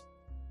it's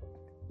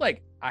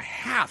like a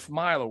half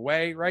mile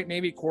away, right?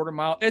 Maybe a quarter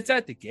mile. It's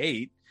at the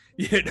gate.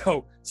 You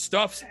know,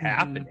 stuff's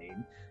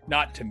happening,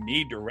 not to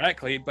me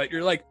directly, but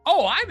you're like,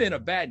 oh, I'm in a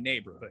bad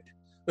neighborhood.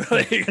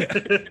 Like,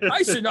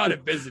 I should not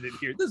have visited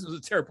here. This was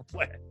a terrible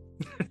plan.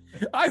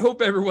 I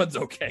hope everyone's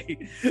okay.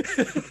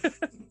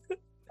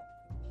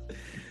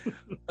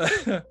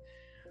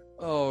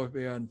 Oh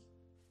man.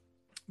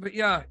 But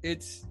yeah,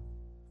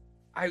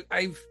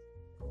 I've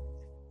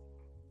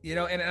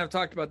and I've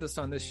talked about this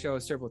on this show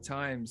several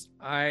times.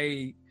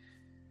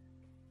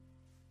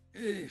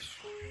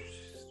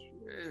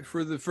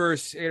 For the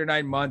first 8 or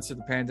 9 months of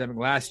the pandemic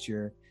last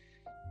year,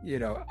 you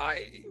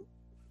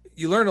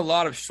learn a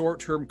lot of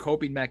short-term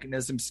coping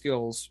mechanism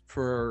skills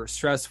for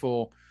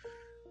stressful,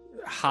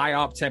 high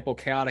op-tempo,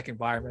 chaotic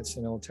environments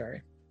in the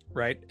military,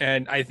 right?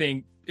 And I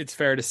think it's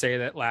fair to say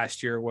that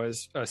last year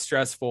was a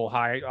stressful,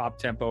 high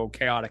op-tempo,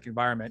 chaotic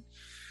environment.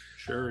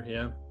 Sure,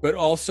 yeah. But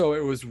also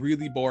it was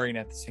really boring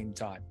at the same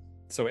time.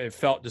 So it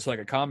felt just like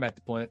a combat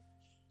deployment.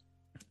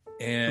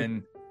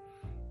 And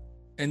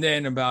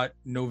then about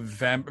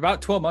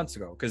 12 months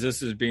ago, because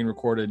this is being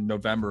recorded in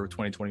November of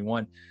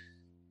 2021,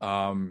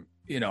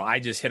 I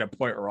just hit a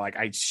point where like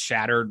I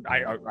shattered.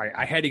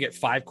 I had to get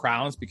 5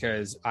 crowns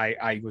because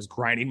I was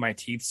grinding my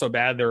teeth so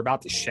bad they're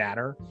about to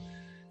shatter.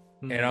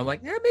 And I'm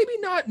like, yeah, maybe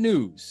not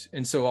news.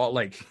 And so I'll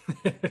like,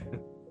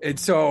 and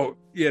so,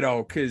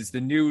 because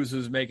the news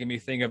was making me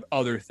think of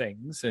other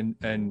things and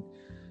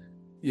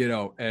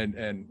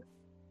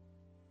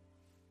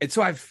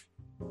so I've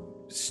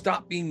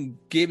stopped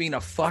giving a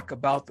fuck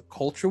about the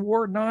culture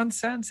war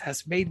nonsense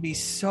has made me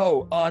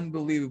so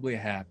unbelievably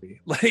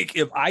happy. Like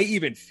if I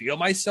even feel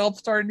myself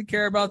starting to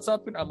care about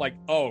something, I'm like,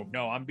 oh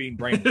no, I'm being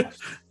brainwashed.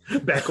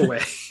 Back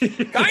away.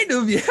 Kind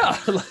of, yeah.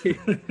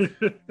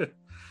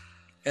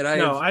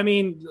 I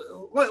mean,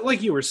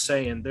 like you were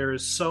saying, there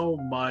is so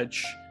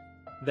much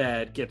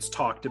that gets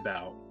talked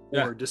about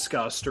or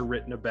discussed or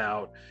written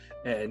about,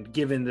 and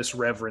given this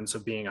reverence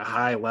of being a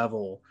high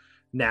level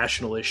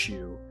national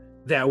issue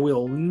that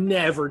will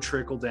never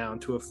trickle down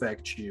to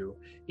affect you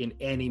in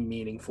any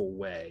meaningful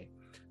way.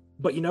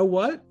 But you know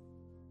what?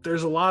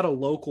 There's a lot of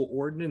local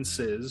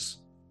ordinances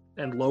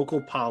and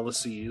local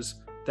policies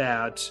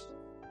that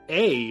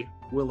A,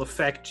 will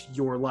affect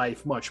your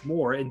life much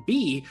more, and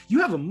B, you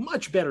have a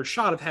much better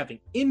shot of having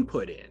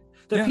input in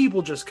that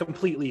people just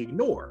completely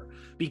ignore,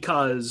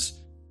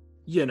 because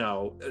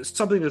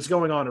something that's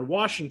going on in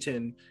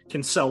Washington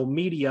can sell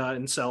media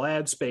and sell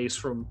ad space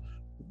from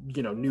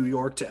New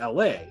York to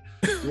LA.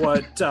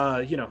 What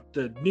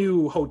the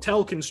new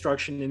hotel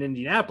construction in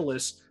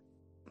Indianapolis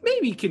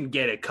maybe can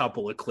get a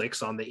couple of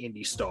clicks on the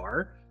Indy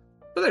Star,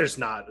 but there's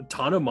not a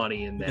ton of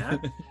money in that.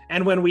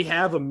 And when we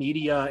have a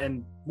media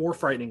and, more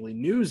frighteningly,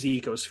 news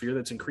ecosphere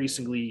that's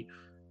increasingly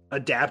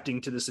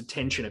adapting to this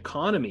attention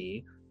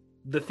economy,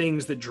 the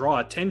things that draw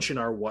attention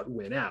are what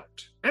win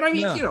out. And I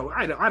mean,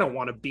 I don't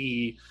want to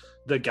be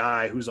the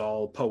guy who's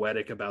all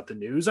poetic about the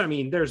news. I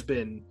mean, there's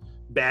been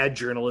bad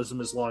journalism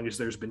as long as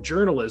there's been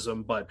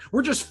journalism, but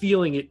we're just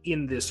feeling it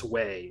in this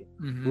way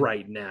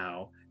right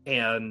now.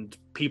 And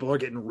people are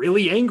getting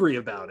really angry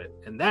about it.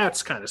 And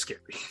that's kind of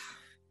scary.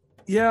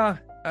 Yeah,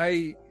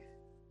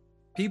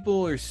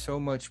 people are so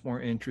much more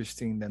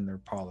interesting than their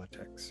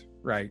politics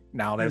right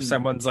now. That if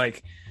someone's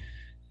like,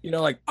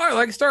 I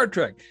like Star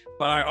Trek,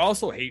 but I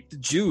also hate the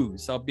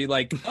Jews, I'll be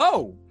like,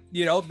 oh,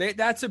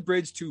 that's a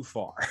bridge too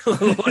far.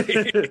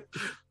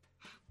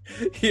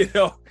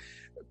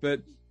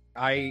 But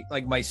I,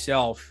 like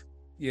myself,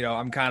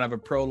 I'm kind of a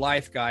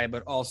pro-life guy,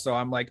 but also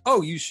I'm like, oh,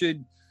 we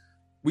should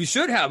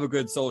have a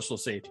good social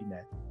safety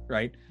net,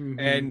 right?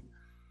 And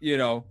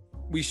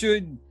we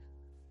should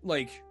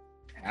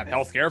have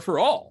healthcare for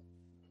all,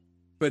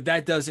 but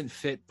that doesn't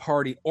fit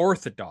party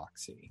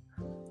orthodoxy,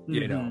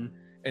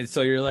 And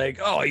so you're like,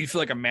 oh, you feel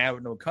like a man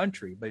with no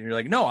country, but you're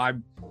like, no,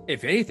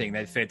 if anything,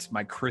 that fits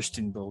my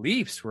Christian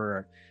beliefs,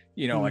 where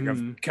like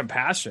of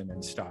compassion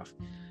and stuff.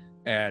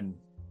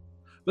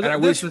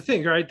 But that's the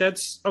thing, right?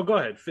 Go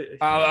ahead.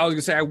 I was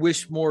gonna say, I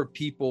wish more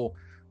people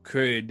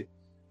could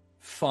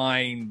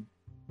find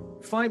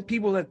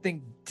people that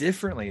think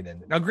differently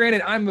than. Now,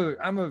 granted, I'm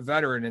a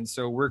veteran, and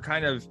so you're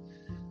kind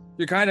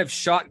of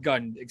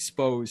shotgun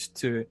exposed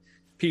to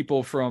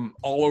people from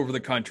all over the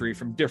country,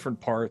 from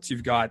different parts.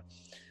 You've got,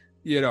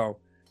 you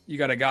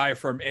got a guy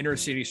from inner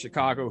city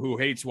Chicago who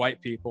hates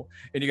white people,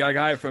 and you got a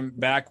guy from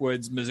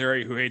backwoods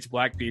Missouri who hates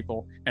black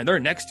people, and they're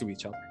next to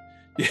each other.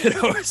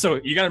 So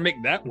you got to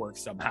make that work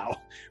somehow,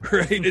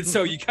 right? And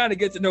so you kind of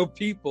get to know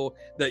people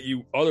that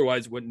you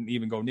otherwise wouldn't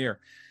even go near.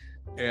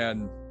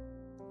 And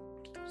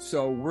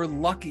so we're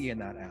lucky in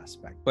that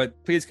aspect,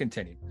 but please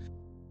continue.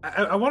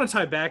 I want to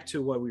tie back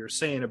to what we were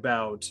saying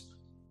about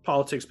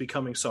politics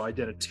becoming so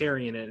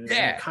identitarian, and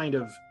it kind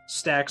of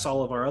stacks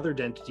all of our other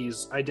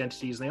identities, and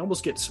they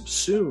almost get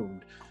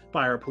subsumed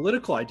by our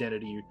political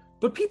identity.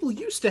 But people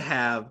used to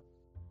have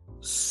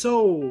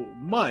so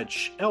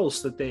much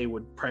else that they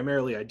would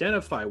primarily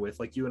identify with.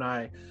 Like you and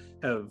I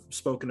have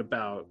spoken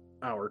about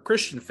our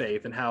Christian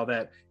faith and how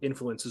that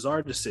influences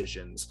our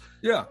decisions.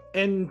 Yeah.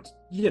 And,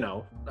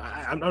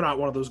 I'm not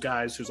one of those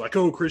guys who's like,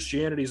 oh,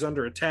 Christianity's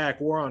under attack,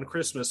 war on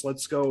Christmas,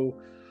 let's go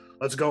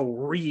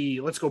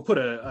put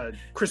a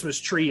Christmas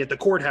tree at the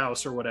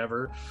courthouse or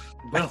whatever.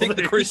 Well, I think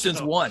the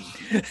Christians won.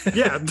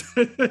 Yeah.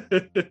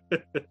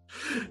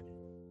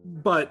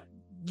 But,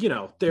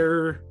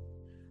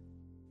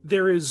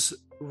 there is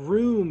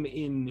room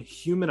in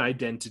human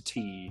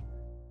identity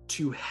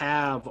to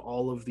have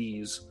all of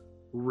these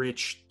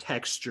rich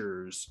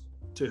textures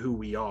to who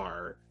we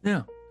are.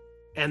 Yeah.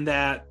 And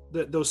that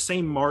those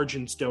same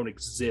margins don't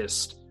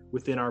exist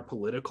within our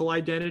political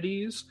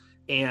identities.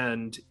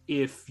 And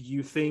if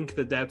you think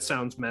that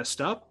sounds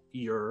messed up,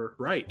 you're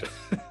right.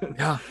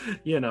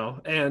 Yeah.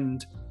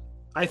 And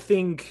I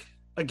think,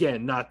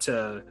 again, not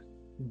to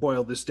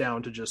boil this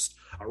down to just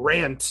a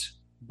rant,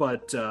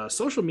 but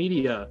social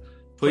media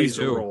Please plays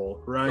do. a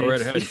role, right? Go right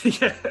ahead.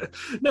 Yeah.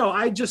 No,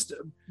 I just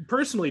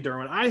personally,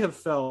 Derwin, I have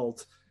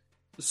felt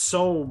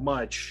so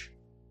much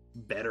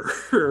better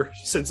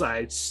since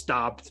I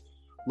stopped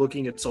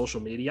looking at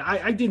social media.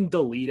 I didn't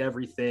delete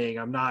everything.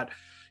 I'm not,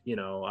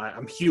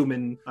 I'm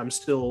human. I'm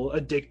still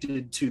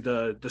addicted to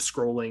the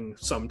scrolling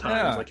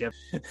sometimes.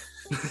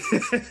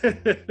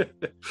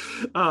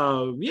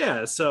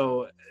 Yeah.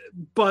 So,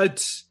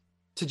 but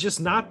to just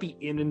not be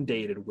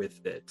inundated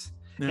with it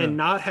and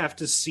not have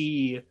to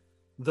see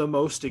the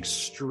most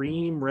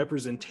extreme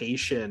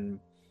representation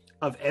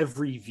of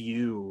every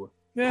view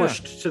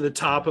pushed to the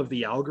top of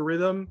the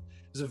algorithm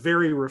is a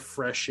very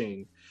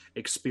refreshing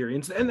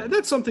experience. And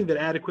that's something that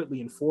Adequately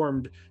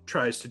Informed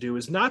tries to do,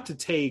 is not to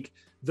take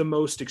the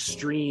most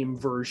extreme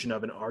version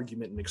of an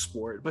argument and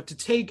explore it, but to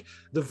take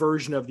the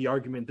version of the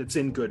argument that's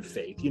in good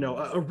faith.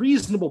 A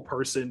reasonable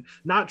person,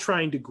 not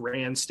trying to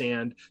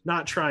grandstand,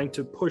 not trying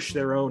to push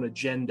their own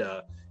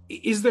agenda.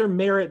 Is there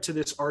merit to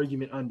this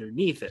argument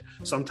underneath it?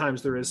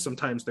 Sometimes there is,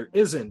 sometimes there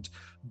isn't,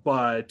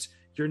 but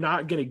you're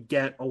not going to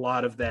get a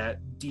lot of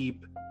that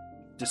deep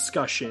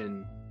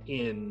discussion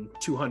in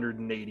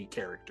 280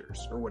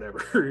 characters or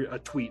whatever a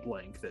tweet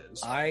length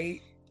is.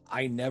 I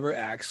never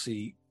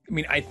actually,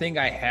 I think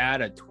I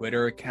had a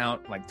Twitter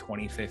account like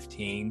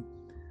 2015,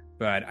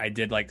 but I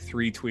did like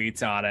 3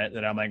 tweets on it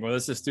that I'm like, well,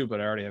 this is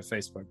stupid. I already have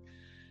Facebook.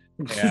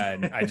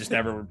 And I just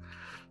never,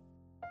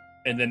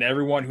 and then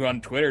everyone who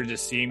on Twitter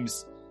just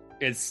seems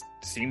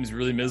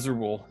really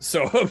miserable.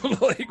 So I'm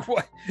like,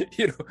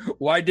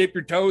 why dip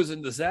your toes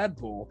in the sad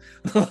pool?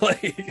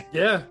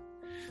 Yeah.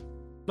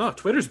 No,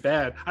 Twitter's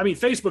bad.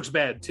 Facebook's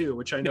bad too,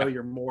 which I know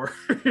you're more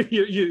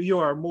you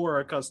are more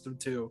accustomed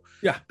to.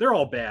 Yeah. They're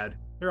all bad.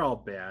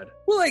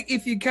 Well,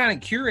 if you kind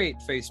of curate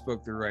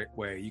Facebook the right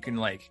way, you can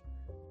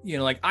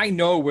I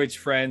know which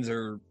friends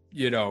are,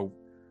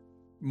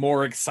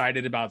 more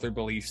excited about their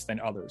beliefs than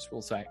others,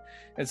 we'll say.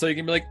 And so you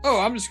can be like, oh,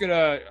 I'm just going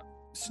to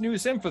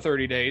snooze him for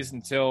 30 days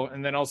and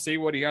then I'll see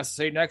what he has to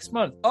say next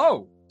month.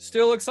 Oh,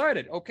 still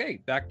excited.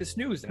 Okay, back to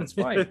snooze. That's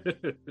fine.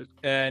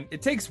 And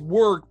it takes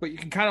work, but you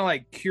can kind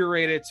of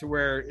curate it to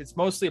where it's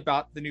mostly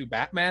about the new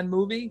Batman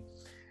movie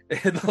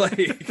and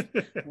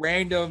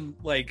random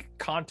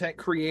content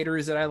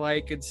creators that I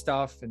like and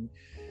stuff. And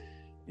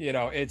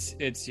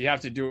it's you have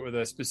to do it with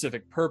a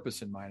specific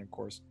purpose in mind, of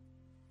course.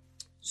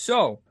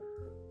 So,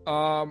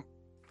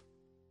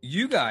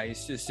 you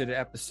guys just did an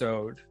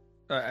episode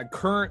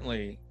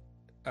currently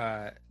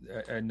the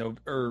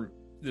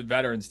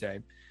Veterans Day,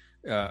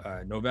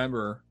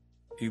 November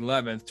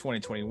 11th,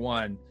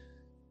 2021,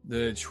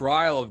 the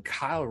trial of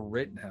Kyle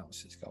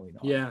Rittenhouse is going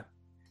on. Yeah.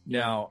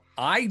 Now,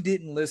 I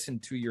didn't listen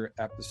to your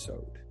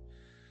episode,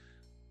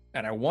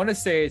 and I want to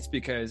say it's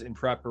because in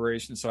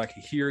preparation so I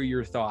could hear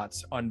your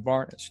thoughts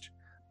unvarnished,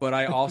 but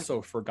I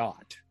also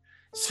forgot.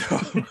 So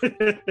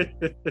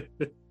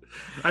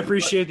I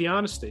appreciate the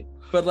honesty.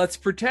 But let's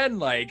pretend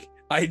like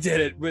I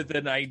did it with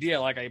an idea,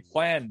 like I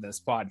planned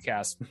this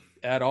podcast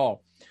at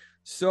all.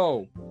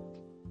 So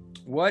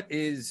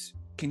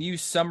can you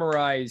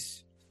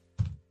summarize?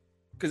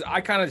 Because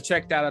I kind of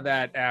checked out of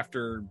that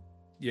after,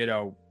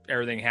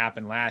 everything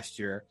happened last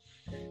year.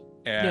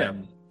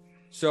 And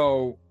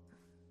so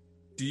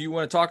do you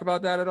want to talk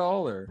about that at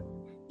all, or?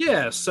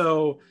 Yeah.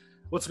 So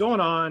what's going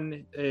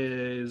on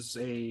is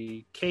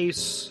a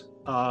case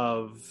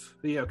of,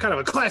 kind of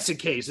a classic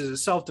case. Is it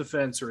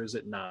self-defense or is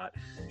it not?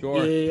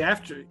 Sure.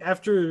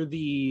 After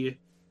the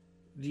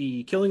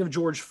killing of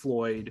George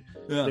Floyd,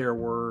 there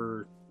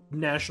were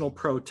national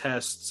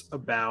protests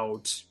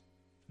about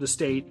the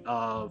state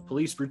of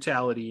police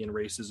brutality and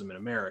racism in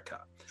America.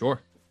 Sure.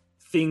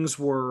 Things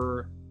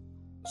were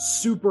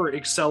super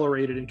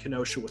accelerated in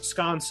Kenosha,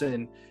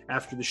 Wisconsin,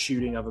 after the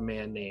shooting of a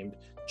man named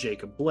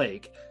Jacob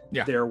Blake.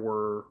 Yeah. There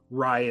were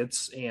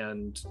riots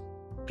and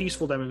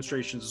peaceful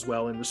demonstrations as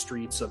well in the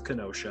streets of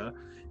Kenosha,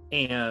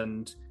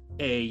 and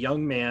a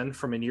young man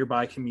from a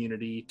nearby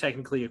community,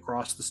 technically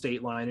across the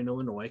state line in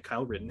Illinois,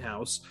 Kyle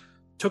Rittenhouse,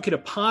 took it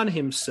upon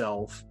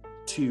himself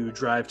to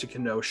drive to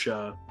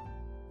Kenosha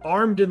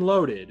armed and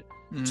loaded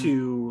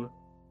to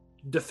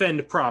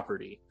defend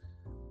property.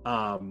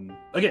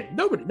 Again,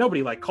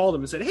 nobody called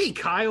him and said, "Hey,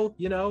 Kyle,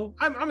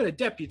 I'm going to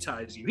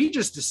deputize you." He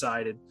just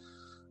decided.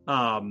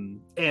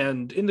 And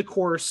in the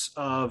course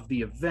of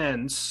the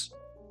events,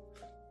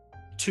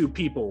 2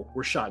 people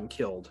were shot and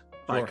killed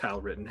by Kyle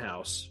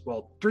Rittenhouse.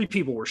 Well, 3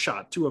 people were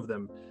shot. 2 of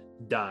them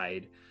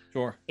died.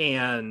 Sure.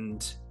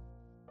 And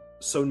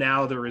so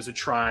now there is a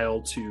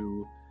trial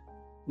to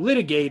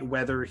litigate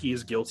whether he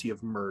is guilty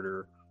of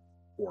murder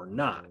or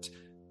not.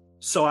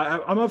 So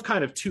I'm of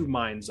kind of two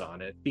minds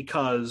on it,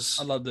 because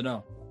I'd love to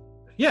know.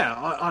 yeah,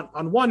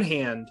 on one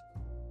hand,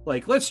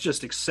 like, let's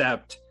just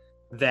accept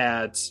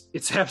that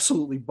it's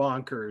absolutely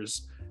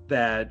bonkers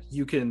that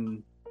you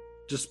can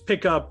just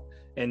pick up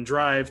and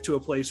drive to a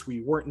place where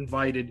you weren't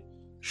invited,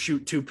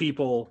 shoot two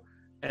people,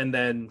 and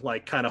then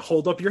like kind of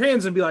hold up your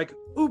hands and be like,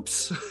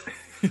 oops.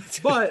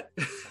 But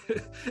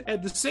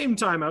at the same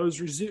time, I was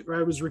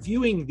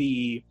reviewing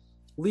the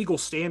legal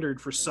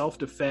standard for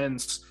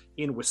self-defense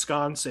in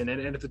Wisconsin,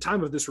 and at the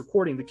time of this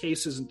recording, the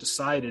case isn't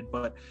decided,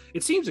 but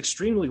it seems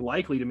extremely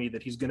likely to me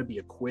that he's going to be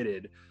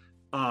acquitted,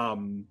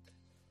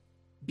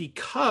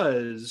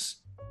 because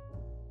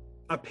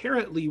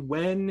apparently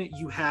when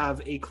you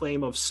have a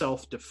claim of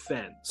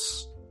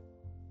self-defense,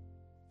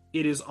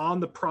 it is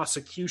on the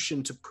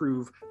prosecution to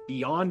prove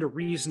beyond a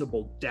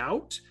reasonable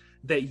doubt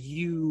that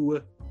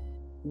you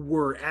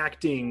were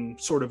acting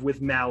sort of with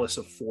malice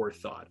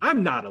aforethought.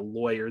 I'm not a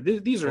lawyer.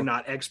 These are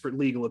not expert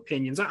legal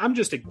opinions. I'm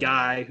just a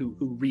guy who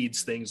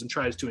reads things and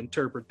tries to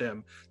interpret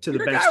them to the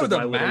best of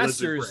my little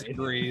master's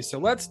degree. So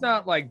let's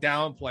not like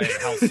downplay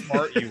how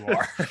smart you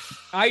are.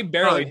 I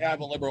barely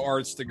have a liberal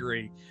arts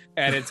degree,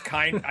 and it's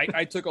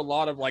I took a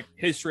lot of like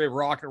history of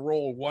rock and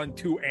roll 1,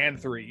 2, and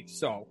 3.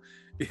 So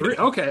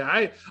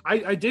okay,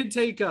 I did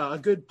take a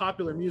good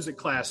popular music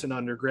class in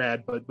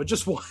undergrad, but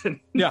just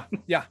one. Yeah.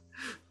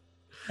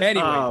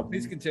 Anyway,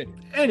 please continue.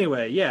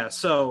 Anyway, yeah.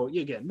 So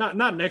again, not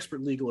an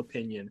expert legal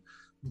opinion,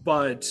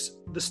 but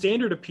the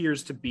standard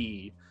appears to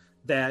be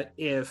that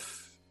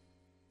if,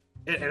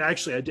 and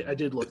actually I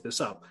did look this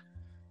up,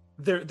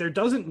 there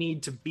doesn't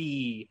need to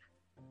be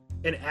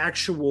an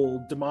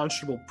actual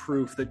demonstrable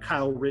proof that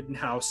Kyle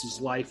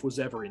Rittenhouse's life was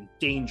ever in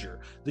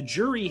danger. The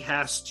jury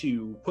has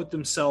to put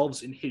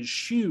themselves in his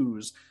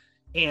shoes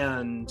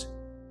and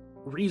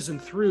reason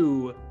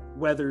through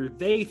whether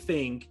they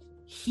think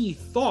he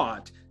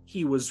thought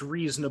he was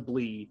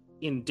reasonably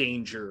in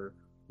danger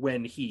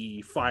when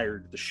he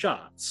fired the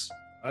shots.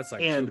 That's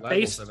like 2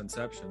 levels of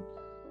inception.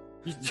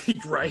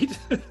 Right?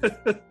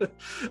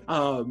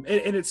 And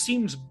it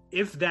seems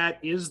if that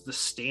is the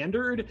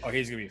standard,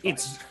 he's gonna be fine.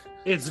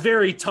 It's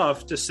very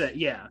tough to say.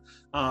 Yeah.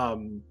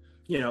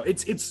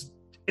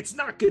 It's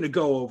not going to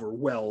go over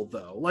well,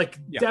 though. Like,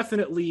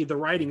 definitely the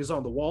writing is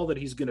on the wall that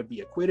he's going to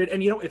be acquitted.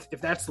 And, if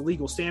that's the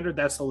legal standard,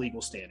 that's the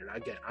legal standard.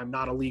 Again, I'm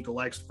not a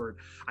legal expert.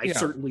 I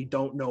certainly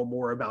don't know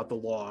more about the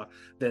law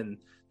than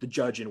the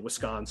judge in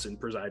Wisconsin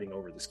presiding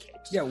over this case.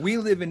 Yeah, we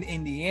live in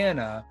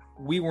Indiana.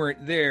 We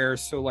weren't there.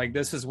 So, like,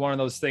 this is one of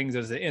those things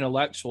as an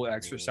intellectual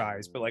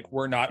exercise, but, like,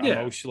 we're not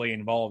emotionally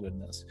involved in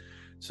this.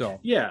 So,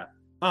 yeah.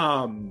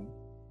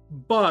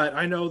 But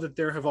I know that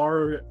there have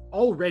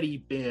already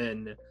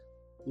been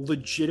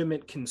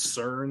legitimate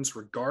concerns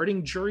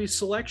regarding jury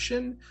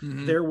selection.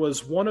 Mm-hmm. There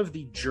was one of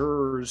the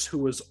jurors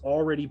who has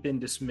already been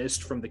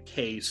dismissed from the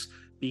case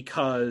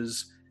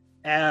because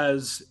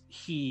as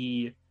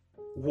he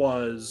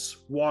was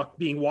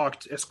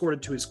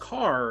escorted to his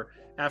car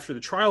after the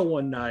trial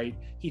one night,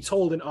 he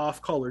told an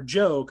off-color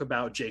joke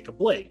about Jacob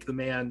Blake, the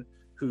man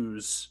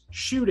whose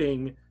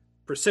shooting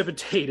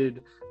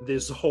precipitated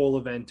this whole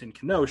event in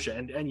Kenosha.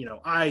 And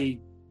I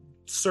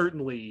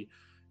certainly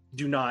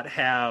do not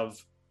have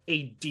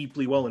a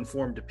deeply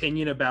well-informed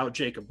opinion about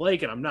Jacob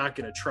Blake, and I'm not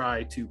going to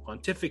try to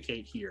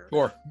pontificate here.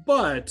 Sure.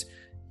 But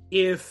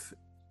it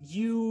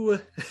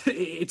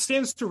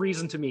stands to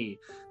reason to me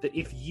that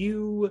if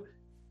you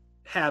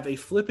have a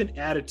flippant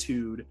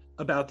attitude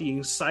about the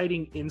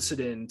inciting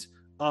incident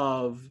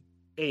of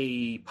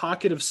a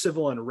pocket of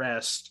civil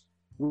unrest,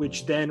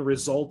 which then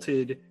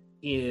resulted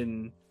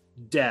in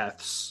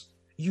deaths,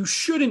 you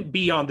shouldn't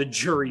be on the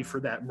jury for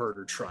that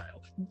murder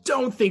trial.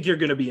 Don't think you're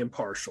going to be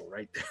impartial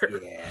right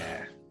there.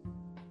 Yeah.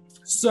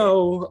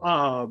 So,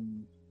 I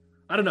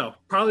don't know.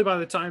 Probably by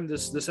the time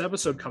this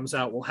episode comes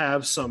out, we'll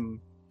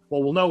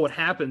know what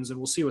happens and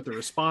we'll see what the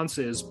response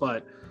is.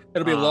 But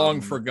it'll be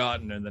long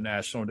forgotten in the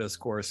national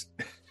discourse.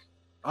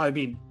 I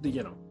mean,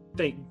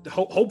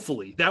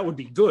 hopefully that would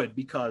be good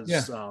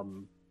because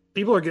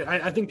people are.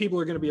 I think people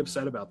are going to be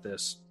upset about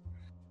this.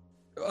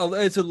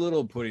 It's a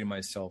little putting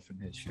myself in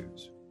his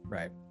shoes,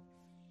 right?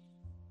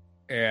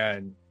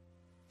 And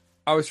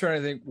I was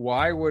trying to think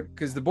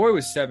because the boy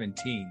was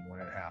 17 when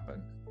it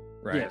happened.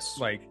 Right. Yes.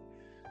 Like,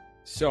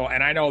 so,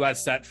 and I know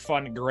that's that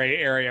fun gray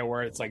area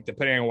where it's like,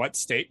 depending on what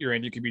state you're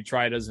in, you can be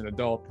tried as an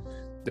adult,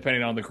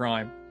 depending on the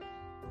crime.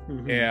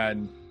 Mm-hmm.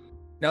 And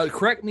now,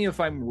 correct me if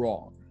I'm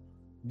wrong.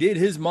 Did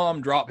his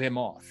mom drop him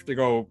off to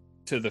go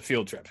to the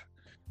field trip?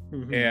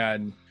 Mm-hmm.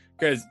 And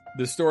because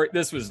the story,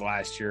 this was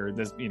last year,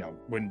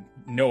 when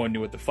no one knew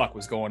what the fuck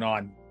was going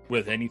on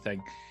with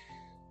anything.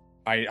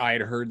 I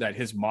had heard that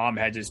his mom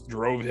had just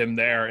drove him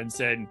there and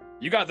said,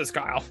 "You got this,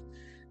 Kyle."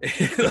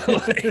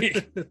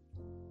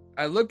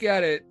 I look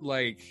at it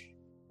like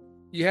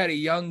you had a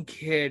young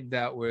kid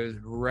that was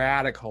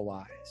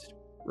radicalized,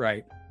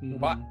 right? Mm-hmm.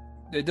 But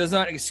it does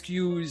not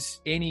excuse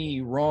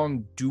any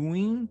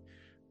wrongdoing.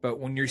 But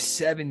when you're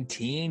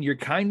 17, you're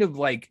kind of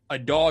like a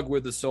dog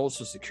with a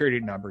social security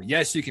number.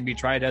 Yes, you can be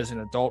tried as an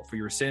adult for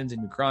your sins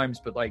and your crimes,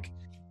 but like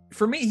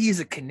for me, he's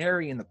a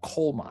canary in the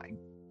coal mine,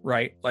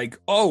 right? Like,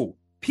 oh,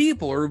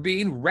 people are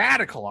being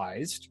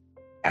radicalized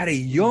at a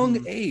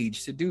young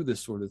age to do this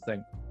sort of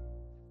thing.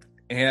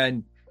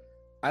 And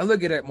I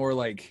look at it more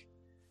like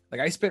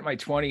I spent my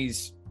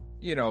 20s,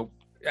 you know,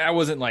 I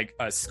wasn't like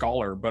a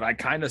scholar, but I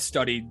kind of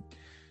studied,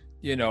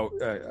 you know,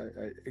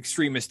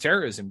 extremist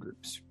terrorism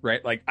groups,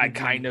 right? Like I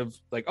kind of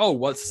like, oh,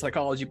 what's the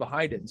psychology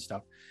behind it and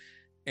stuff.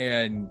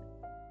 And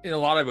a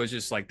lot of it was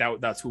just like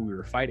that's who we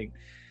were fighting.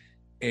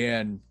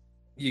 And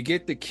you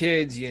get the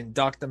kids, you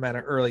induct them at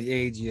an early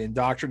age, you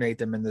indoctrinate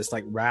them in this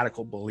like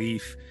radical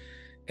belief,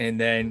 and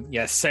then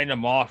you send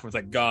them off with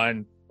a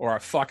gun or a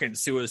fucking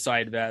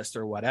suicide vest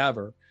or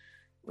whatever,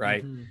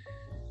 right?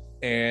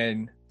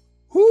 And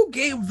who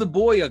gave the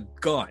boy a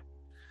gun?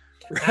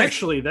 Right?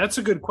 Actually, that's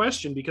a good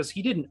question, because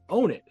he didn't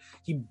own it.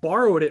 He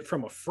borrowed it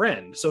from a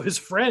friend. So his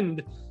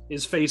friend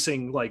is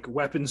facing like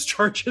weapons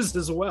charges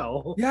as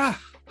well.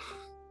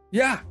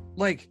 Yeah.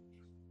 Like,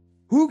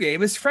 who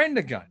gave his friend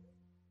a gun?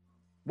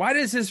 Why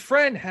does his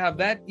friend have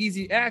that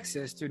easy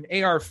access to an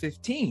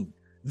AR-15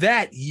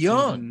 that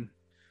young?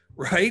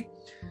 Right?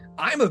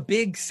 I'm a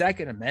big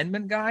Second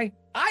Amendment guy.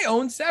 I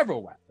own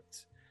several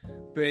weapons,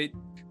 but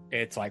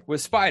it's like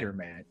with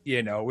Spider-Man,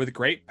 you know, with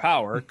great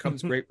power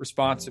comes great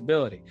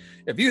responsibility.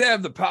 If you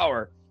have the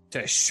power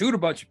to shoot a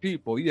bunch of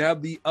people, you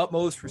have the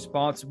utmost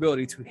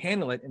responsibility to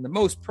handle it in the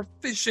most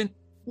proficient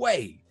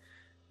way.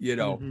 You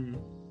know,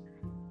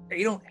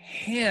 you don't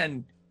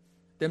hand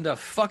them to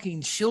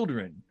fucking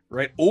children,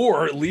 right?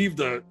 Or leave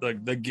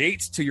the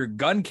gates to your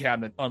gun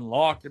cabinet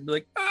unlocked and be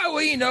like, oh,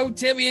 well, you know,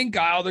 Timmy and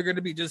Kyle, they're going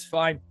to be just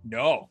fine.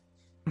 No.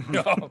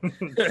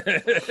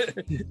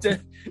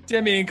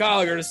 Timmy and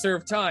Kyle are going to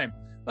serve time.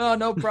 Oh,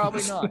 no,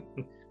 probably not.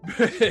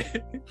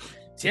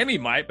 Timmy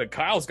might, but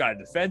Kyle's got a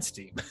defense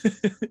team.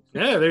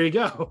 Yeah, there you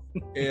go.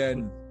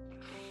 And,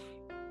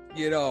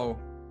 you know,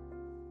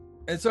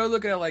 and so I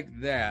look at it like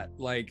that.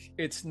 Like,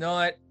 it's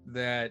not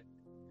that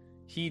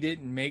he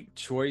didn't make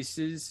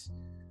choices,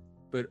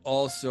 but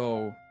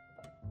also,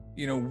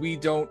 you know, we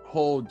don't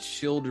hold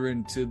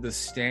children to the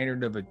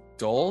standard of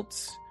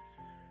adults.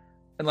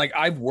 And like,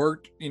 I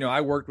worked with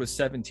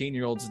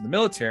 17-year-olds in the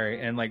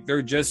military, and like,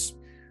 they're just,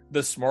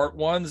 the smart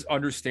ones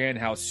understand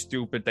how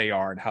stupid they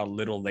are and how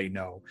little they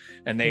know.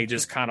 And they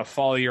just kind of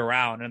follow you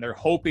around, and they're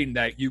hoping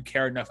that you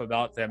care enough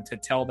about them to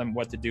tell them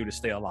what to do to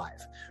stay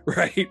alive.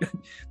 Right.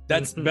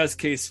 That's the best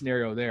case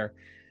scenario there.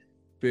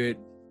 But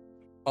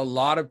a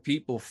lot of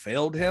people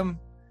failed him,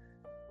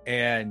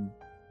 and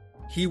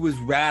he was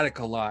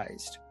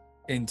radicalized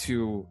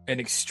into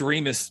an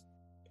extremist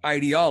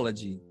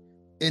ideology.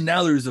 And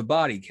now there's a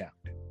body count,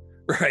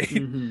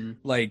 right?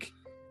 Like,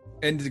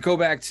 and to go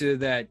back to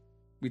that,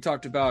 we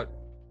talked about,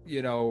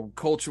 you know,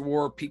 culture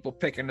war, people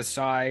picking a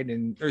side,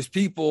 and there's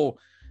people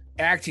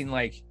acting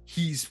like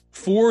he's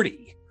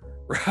 40,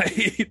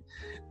 right?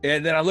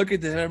 And then I look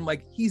at him, I'm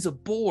like, he's a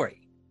boy.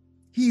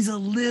 He's a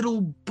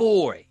little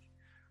boy,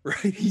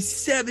 right? He's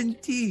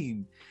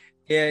 17.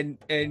 And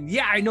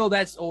yeah, I know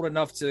that's old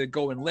enough to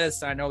go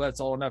enlist. I know that's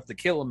old enough to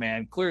kill a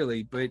man,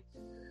 clearly, but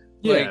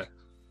yeah.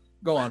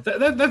 Go on.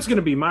 That's going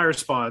to be my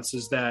response,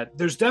 is that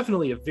there's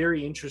definitely a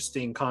very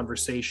interesting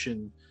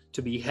conversation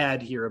to be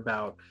had here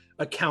about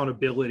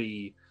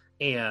accountability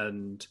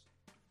and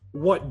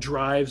what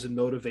drives and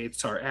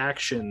motivates our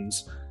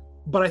actions.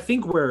 But I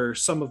think where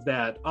some of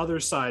that other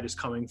side is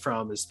coming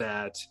from is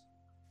that,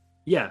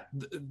 yeah,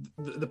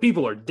 the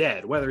people are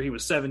dead, whether he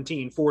was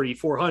 17, 40,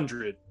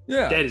 400,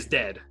 dead is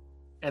dead,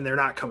 and they're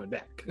not coming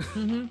back.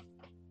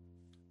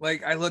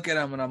 Like, I look at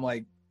him and I'm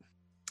like,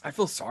 I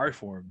feel sorry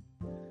for him,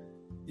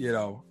 you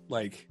know,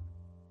 like,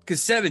 because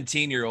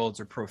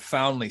 17-year-olds are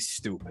profoundly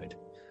stupid,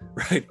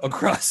 right?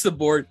 Across the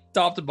board,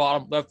 top to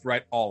bottom, left,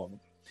 right, all of them.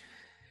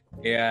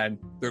 And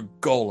they're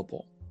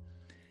gullible.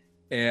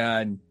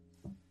 And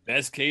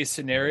best case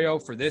scenario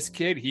for this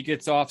kid, he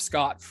gets off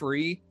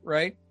scot-free,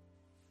 right?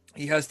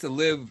 He has to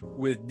live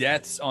with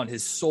deaths on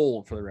his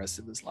soul for the rest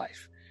of his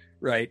life,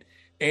 right?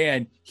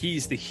 And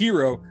he's the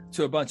hero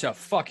to a bunch of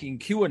fucking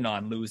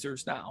QAnon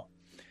losers now,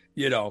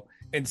 you know?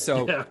 And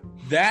so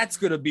that's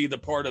going to be the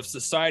part of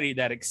society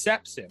that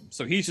accepts him.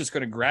 So he's just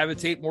going to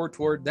gravitate more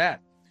toward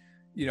that.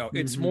 You know,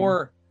 it's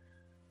more,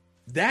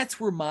 that's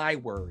where my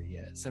worry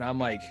is. And I'm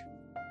like,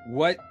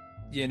 what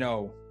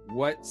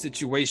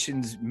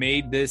situations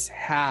made this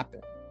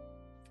happen?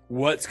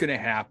 What's going to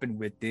happen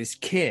with this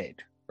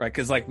kid? Right?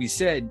 Because like we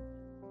said,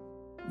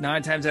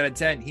 9 times out of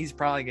 10, he's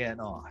probably getting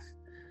off.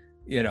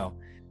 You know,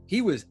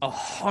 he was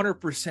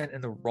 100%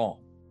 in the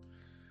wrong.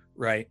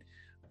 Right?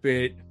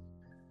 But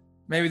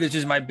maybe that's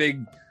just my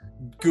big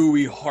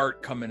gooey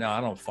heart coming out.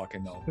 I don't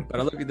fucking know. But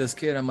I look at this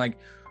kid, I'm like,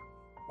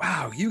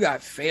 wow, you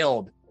got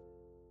failed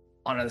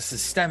on a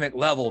systemic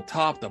level,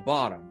 top to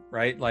bottom,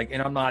 right? Like,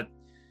 and I'm not,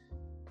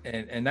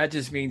 and that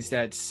just means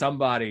that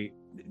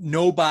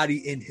nobody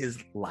in his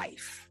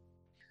life,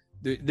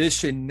 this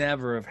should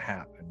never have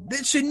happened.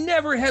 This should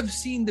never have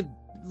seemed to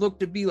look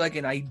to be like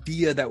an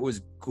idea that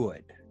was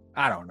good.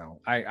 I don't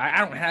know. I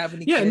don't have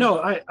any. Yeah, kids. No,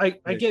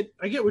 I get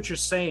what you're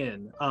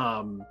saying.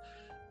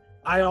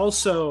 I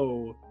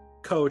also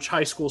coach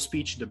high school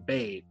speech and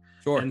debate.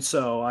 Sure. And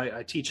so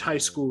I teach high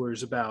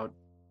schoolers about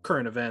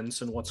current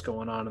events and what's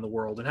going on in the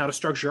world and how to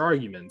structure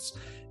arguments.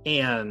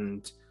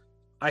 And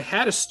I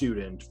had a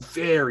student,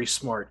 very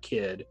smart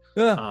kid,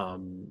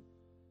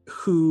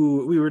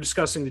 who we were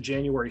discussing the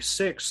January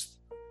 6th,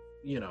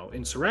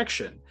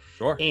 insurrection.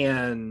 Sure.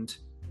 And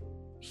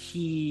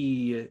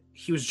he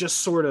was just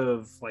sort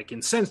of like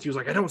incensed. He was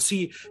like, I don't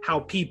see how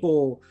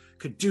people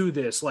could do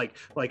this, like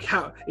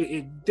how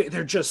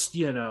they're just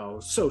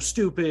so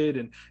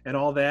stupid and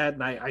all that.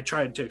 And I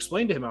tried to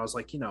explain to him, I was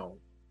like,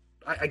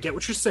 I get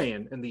what you're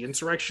saying, and the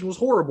insurrection was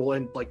horrible,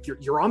 and like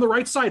you're on the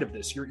right side of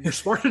this. You're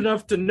smart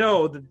enough to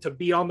know to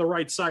be on the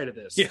right side of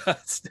this.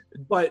 Yes.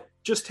 But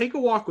just take a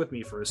walk with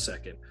me for a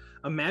second.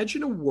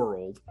 Imagine a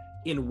world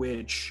in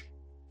which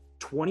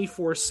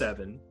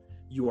 24/7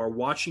 you are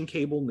watching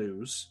cable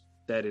news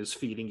that is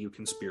feeding you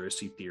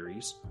conspiracy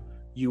theories.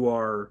 You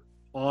are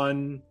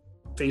on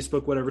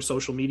Facebook, whatever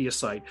social media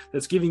site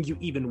that's giving you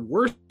even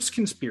worse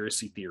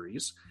conspiracy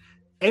theories.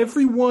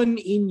 Everyone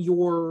in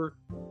your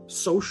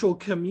social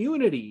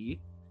community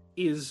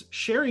is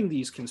sharing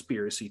these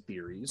conspiracy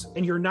theories,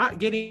 and you're not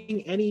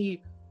getting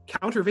any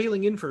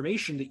countervailing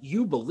information that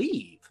you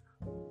believe.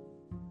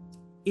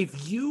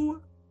 If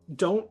you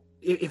don't,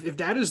 if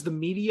that is the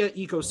media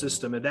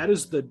ecosystem and that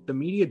is the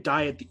media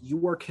diet that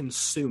you are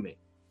consuming,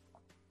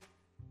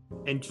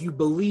 and you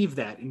believe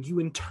that and you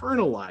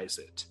internalize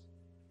it,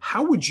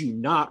 how would you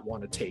not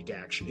want to take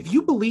action? If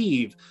you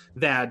believe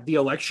that the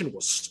election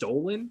was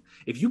stolen,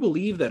 if you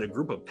believe that a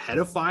group of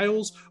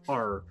pedophiles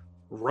are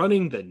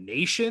running the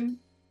nation,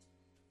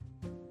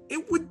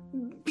 it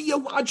would be a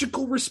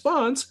logical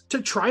response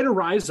to try to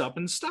rise up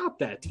and stop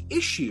that. The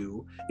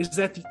issue is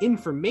that the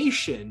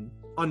information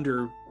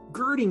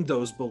undergirding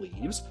those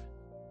beliefs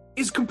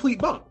is complete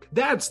bunk.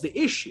 That's the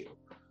issue.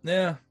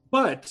 Yeah.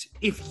 But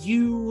if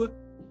you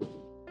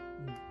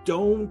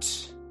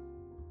don't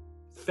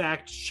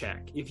fact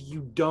check, if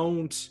you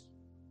don't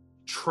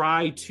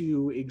try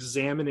to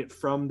examine it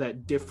from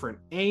that different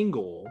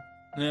angle,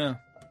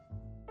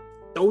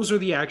 those are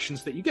the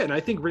actions that you get. And I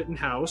think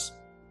Rittenhouse,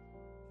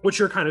 what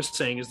you're kind of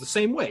saying, is the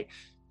same way.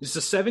 This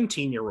is a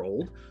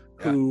 17-year-old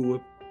who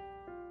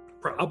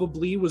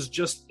probably was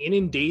just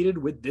inundated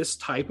with this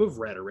type of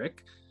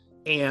rhetoric,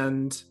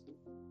 and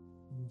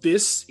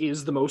this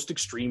is the most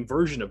extreme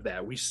version of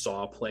that we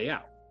saw play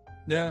out.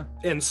 Yeah.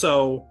 And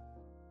so,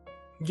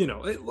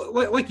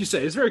 like you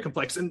say, it's very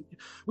complex, and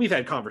we've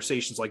had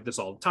conversations like this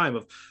all the time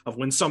of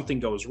when something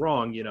goes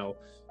wrong,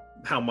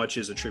 how much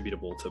is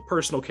attributable to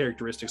personal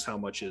characteristics, how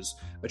much is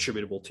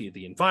attributable to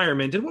the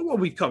environment. And what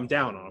we've come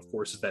down on, of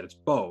course, is that it's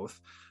both.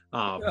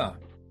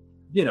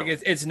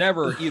 It's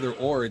never either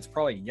or. It's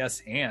probably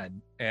yes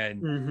and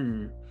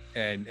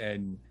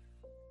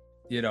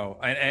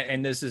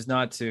this is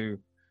not to,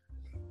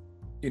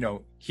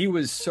 he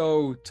was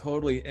so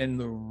totally in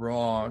the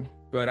wrong,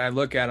 but I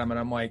look at him and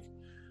I'm like,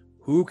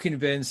 who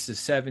convinced a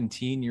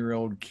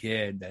 17-year-old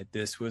kid that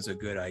this was a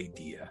good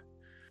idea?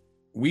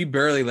 We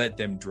barely let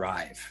them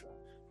drive.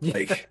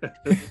 Like,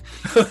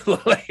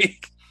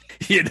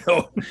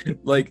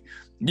 like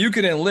you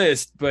can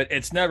enlist, but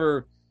it's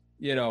never,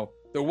 the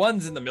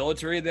ones in the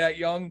military that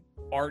young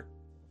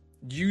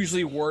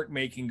weren't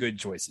making good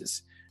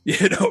choices.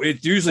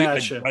 It's usually a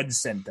judge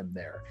sent them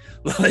there.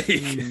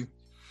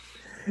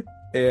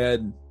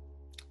 And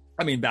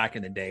I mean, back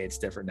in the day, it's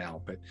different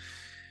now, but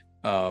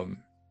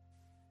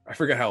I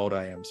forget how old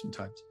I am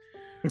sometimes.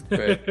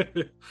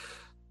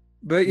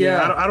 But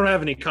yeah, I don't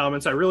have any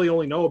comments. I really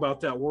only know about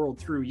that world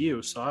through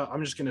you. So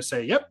I'm just going to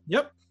say, yep,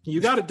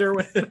 you got it,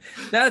 Derwin.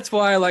 That's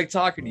why I like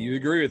talking to you. You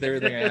agree with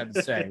everything I have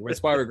to say.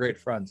 That's why we're great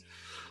friends.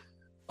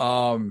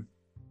 But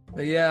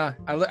yeah,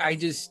 I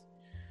just,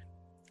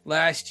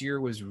 last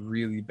year was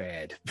really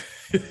bad.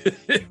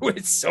 It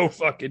was so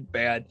fucking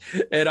bad.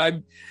 And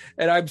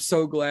I'm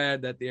so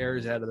glad that the air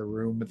is out of the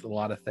room with a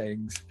lot of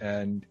things.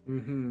 And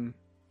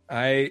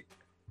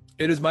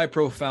it is my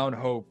profound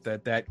hope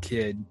that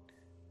kid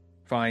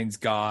finds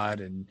God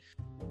and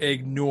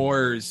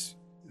ignores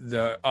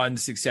the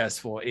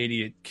unsuccessful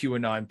idiot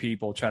QAnon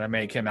people trying to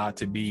make him out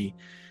to be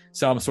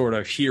some sort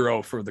of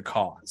hero for the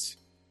cause,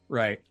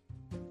 right?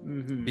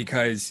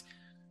 Because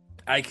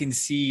I can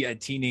see a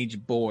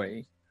teenage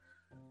boy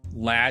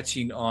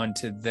latching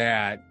onto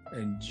that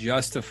and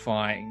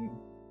justifying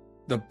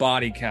the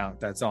body count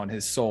that's on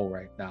his soul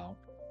right now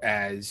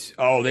as,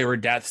 oh, they were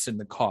deaths in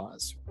the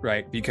cause,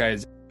 right?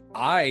 Because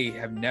I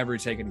have never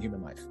taken a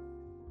human life.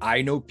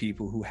 I know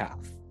people who have.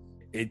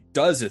 It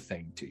does a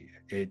thing to you.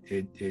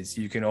 It is,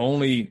 you can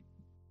only,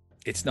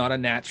 it's not a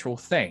natural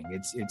thing.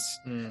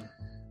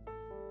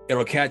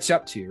 It'll catch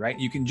up to you, right?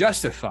 You can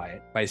justify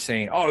it by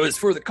saying, oh, it's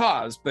for the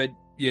cause, but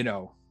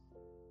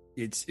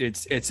it's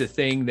a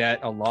thing that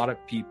a lot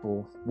of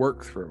people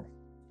work through,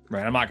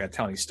 right? I'm not going to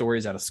tell any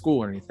stories out of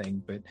school or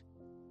anything, but,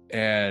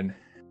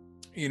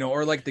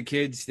 or like the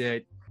kids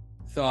that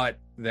thought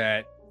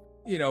that,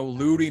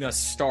 looting a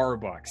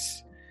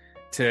Starbucks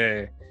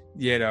to,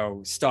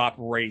 stop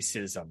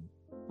racism,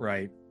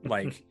 right?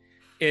 Like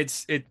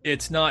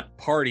it's not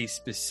party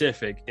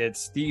specific.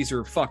 These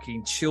are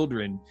fucking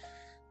children,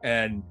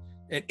 and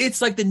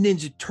it's like the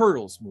Ninja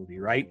Turtles movie,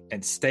 right?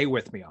 And stay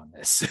with me on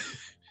this.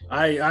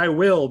 I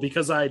will,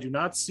 because I do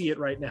not see it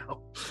right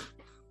now.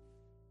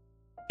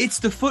 It's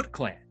the Foot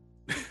Clan.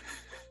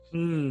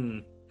 Hmm.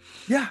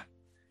 Yeah.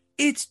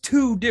 It's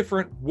two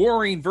different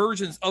warring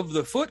versions of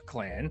the Foot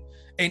Clan,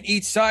 and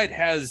each side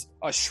has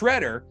a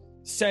shredder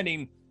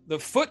sending the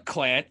Foot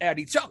Clan at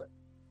each other.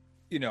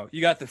 You know,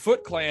 you got the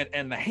Foot Clan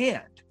and the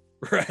Hand,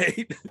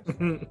 right?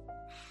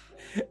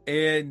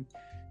 And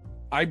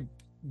I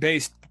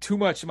based too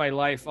much of my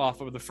life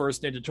off of the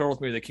first Ninja Turtles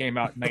movie that came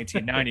out in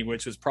 1990,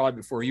 which was probably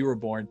before you were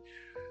born.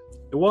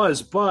 It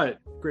was, but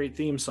great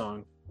theme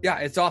song. Yeah,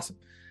 it's awesome.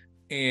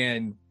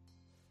 And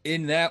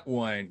in that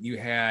one, you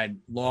had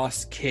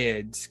lost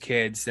kids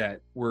that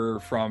were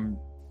from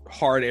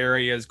hard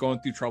areas, going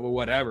through trouble,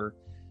 whatever.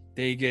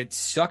 They get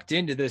sucked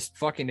into this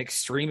fucking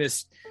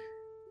extremist,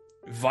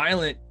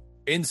 violent,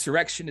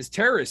 insurrectionist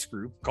terrorist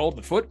group called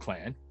the Foot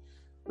Clan,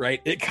 right?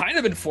 It kind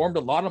of informed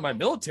a lot of my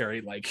military,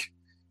 like,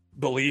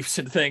 beliefs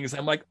and things.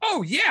 I'm like,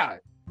 oh, yeah,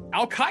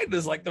 Al-Qaeda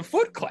is like the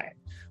Foot Clan.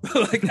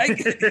 Like, I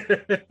get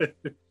it.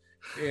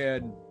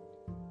 And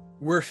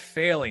we're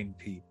failing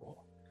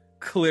people,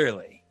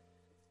 clearly.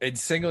 And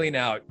singling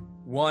out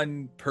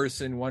one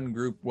person, one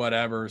group,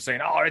 whatever, saying,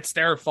 oh, it's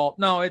their fault.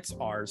 No, it's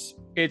ours.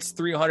 It's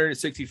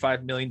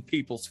 365 million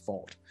people's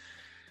fault.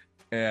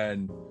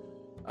 And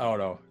I don't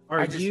know.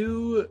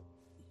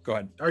 Go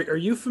ahead. Are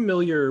you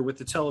familiar with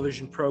the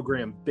television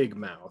program Big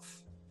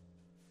Mouth?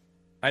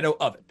 I know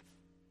of it.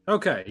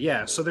 Okay,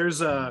 yeah. So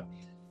there's a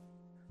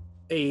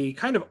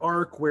kind of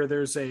arc where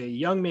there's a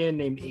young man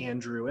named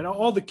Andrew, and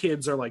all the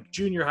kids are like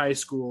junior high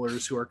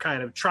schoolers who are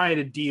kind of trying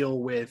to deal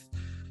with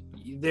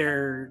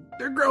they're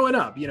growing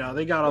up, you know,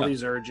 they got all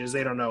these urges,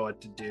 they don't know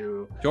what to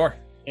do. Sure.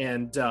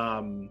 And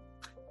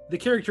the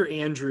character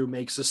Andrew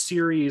makes a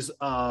series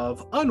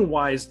of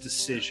unwise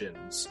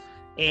decisions,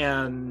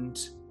 and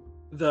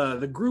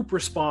the group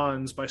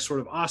responds by sort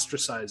of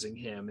ostracizing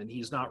him, and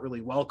he's not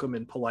really welcome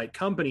in polite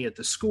company at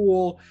the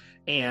school,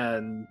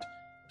 and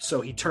so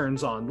he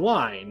turns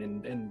online,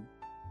 and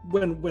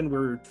when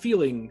we're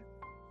feeling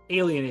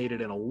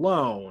alienated and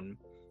alone,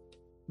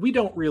 we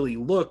don't really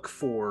look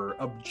for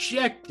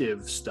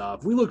objective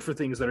stuff. We look for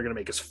things that are going to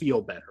make us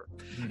feel better.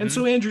 Mm-hmm. And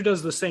so Andrew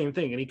does the same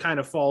thing, and he kind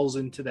of falls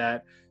into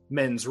that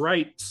men's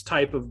rights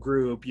type of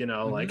group, you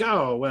know, like,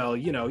 oh, well,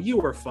 you know, you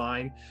were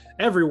fine.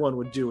 Everyone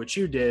would do what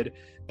you did.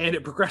 And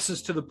it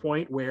progresses to the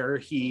point where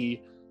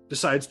he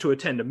decides to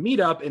attend a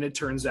meetup, and it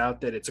turns out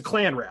that it's a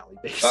Klan rally,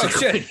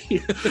 basically.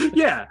 Oh, shit.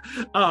 Yeah.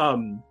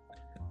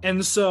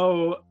 And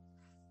so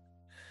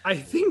I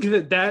think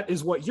that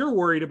is what you're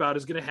worried about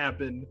is going to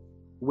happen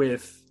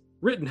with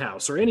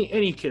Rittenhouse or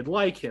any kid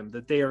like him,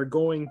 that they are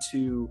going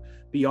to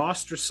be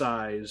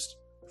ostracized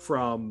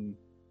from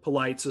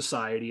polite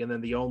society, and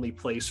then the only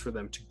place for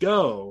them to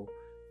go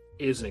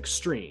is an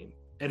extreme.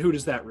 And who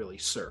does that really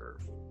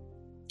serve?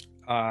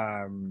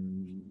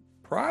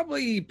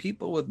 Probably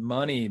people with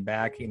money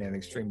backing an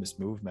extremist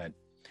movement.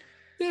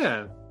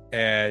 Yeah.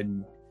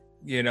 And,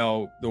 you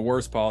know, the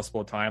worst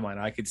possible timeline,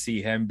 I could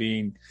see him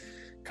being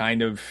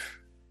kind of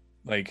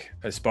like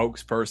a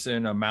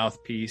spokesperson, a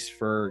mouthpiece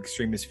for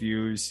extremist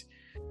views,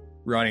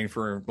 running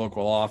for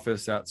local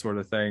office, that sort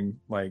of thing.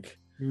 Like,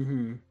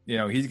 you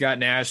know, he's got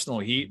national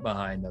heat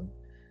behind him.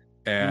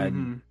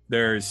 And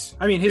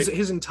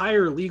his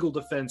entire legal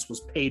defense was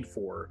paid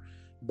for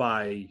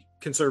by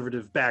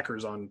conservative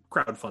backers on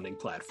crowdfunding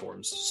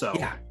platforms. So,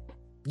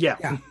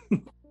 yeah.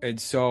 And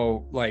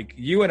so, like,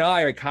 you and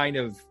I are kind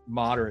of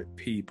moderate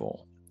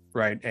people,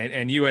 right?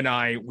 And you and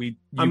I,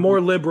 I'm more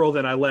liberal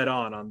than I let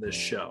on this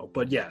show,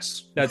 but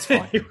yes. That's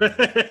fine.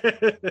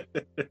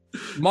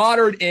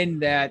 Moderate in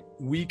that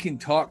we can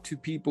talk to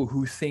people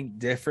who think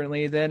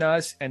differently than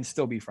us and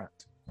still be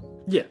friends.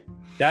 Yeah.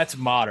 That's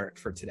moderate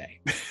for today.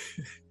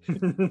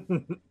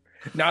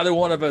 Neither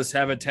one of us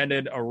have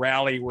attended a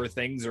rally where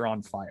things are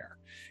on fire.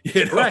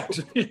 You know? Right.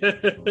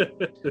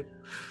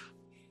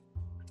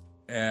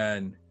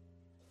 And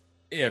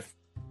if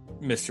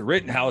Mr.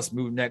 Rittenhouse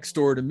moved next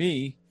door to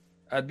me,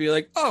 I'd be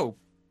like, oh,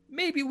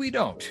 maybe we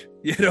don't.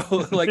 You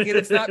know, like,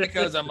 it's not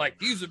because I'm like,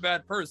 he's a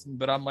bad person,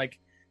 but I'm like,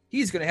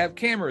 he's going to have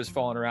cameras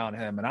falling around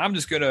him. And I'm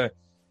just going to,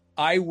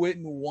 I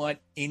wouldn't want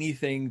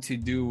anything to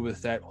do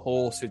with that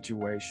whole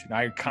situation.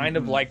 I kind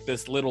of like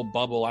this little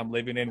bubble I'm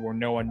living in where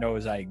no one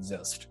knows I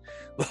exist.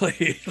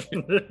 Like,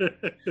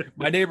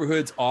 my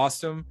neighborhood's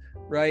awesome,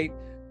 right?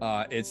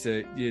 It's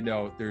a, you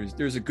know,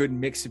 there's a good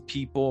mix of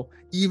people.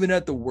 Even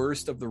at the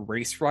worst of the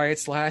race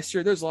riots last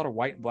year, there's a lot of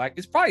white and black.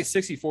 It's probably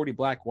 60-40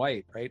 black,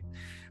 white, right?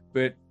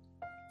 But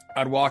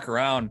I'd walk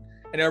around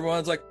and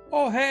everyone's like,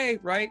 oh, hey,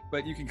 right?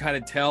 But you can kind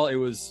of tell it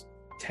was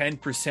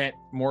 10%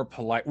 more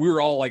polite. We were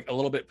all like a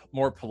little bit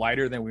more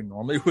politer than we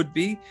normally would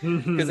be,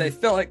 because I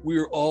felt like we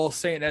were all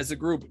saying as a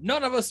group,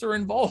 none of us are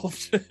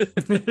involved.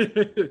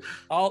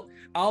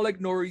 I'll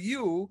ignore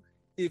you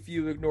if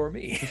you ignore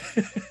me.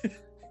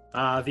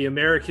 The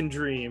American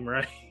dream,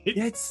 right?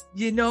 It's,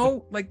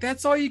 like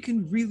that's all you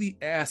can really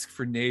ask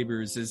for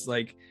neighbors is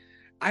like,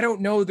 I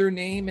don't know their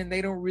name and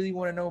they don't really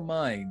want to know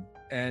mine.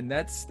 And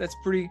that's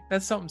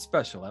something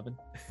special, Evan.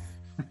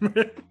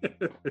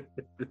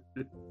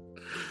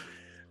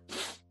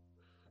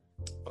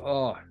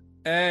 Oh,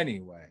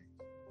 anyway.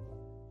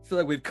 I feel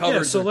like we've covered.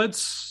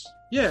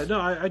 Yeah, so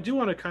I do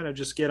want to kind of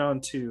just get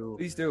on to.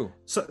 Please do.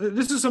 So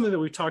this is something that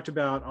we've talked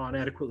about on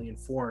Adequately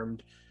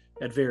Informed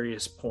at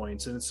various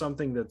points, and it's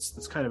something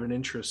that's kind of an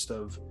interest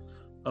of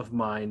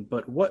mine.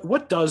 But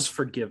what does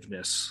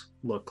forgiveness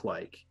look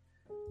like?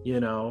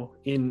 In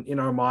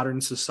our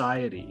modern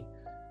society,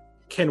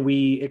 can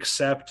we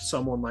accept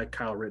someone like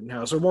Kyle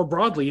Rittenhouse, or more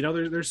broadly,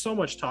 there's so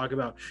much talk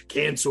about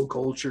cancel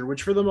culture,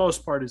 which for the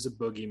most part is a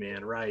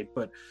boogeyman, right?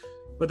 But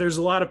there's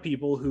a lot of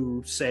people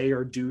who say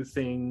or do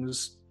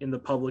things in the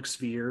public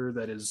sphere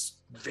that is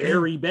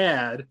very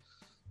bad.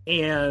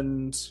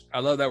 And I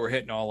love that we're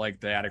hitting all like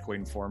the Adequately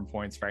Informed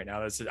points right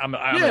now. I'm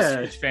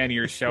a huge fan of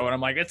your show, and I'm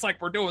like, it's like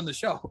we're doing the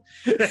show.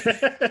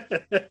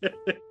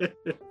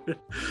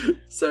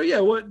 So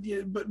yeah,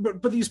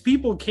 but these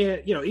people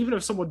can't, even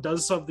if someone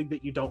does something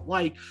that you don't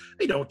like,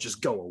 they don't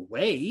just go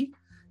away.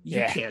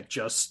 You can't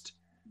just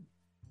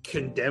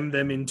condemn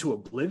them into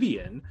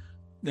oblivion.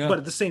 Yeah. But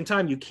at the same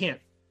time, you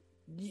can't,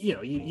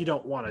 you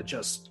don't want to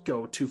just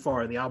go too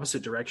far in the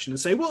opposite direction and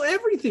say, well,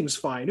 everything's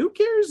fine. Who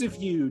cares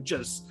if you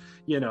just,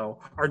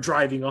 are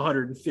driving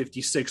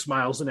 156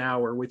 miles an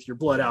hour with your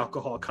blood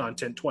alcohol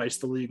content twice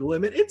the legal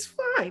limit? It's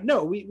fine.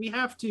 No, we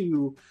have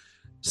to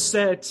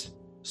set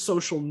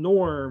social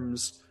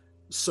norms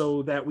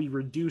so that we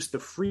reduce the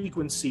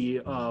frequency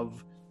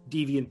of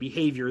deviant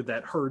behavior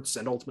that hurts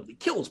and ultimately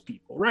kills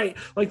people, right?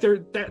 Like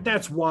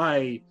that's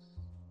why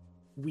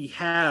we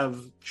have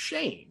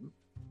shame.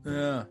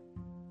 Yeah.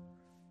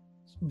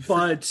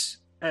 But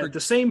at the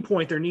same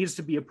point, there needs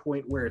to be a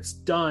point where it's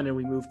done and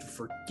we move to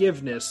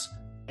forgiveness,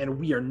 and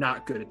we are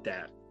not good at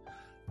that.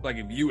 Like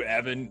if you,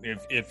 Evan,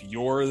 if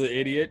you're the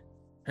idiot,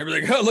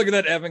 everybody's like, oh, look at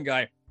that Evan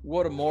guy.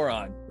 What a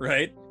moron,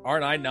 right?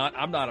 Aren't I not?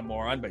 I'm not a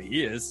moron, but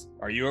he is.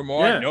 Are you a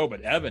moron? Yeah. No,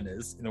 but Evan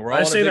is. And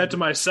I say that to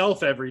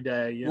myself every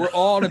day. We're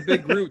all in a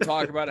big group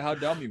talking about how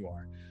dumb you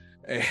are.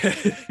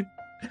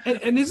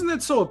 and isn't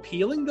that so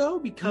appealing, though?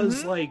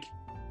 Because,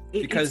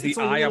 because the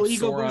eye of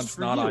Sauron's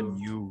not on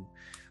you.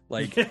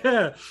 Like,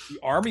 the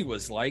army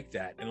was like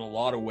that in a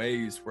lot of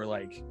ways, where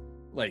like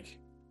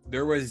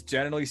there was,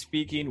 generally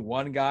speaking,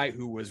 one guy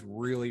who was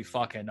really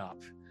fucking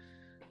up.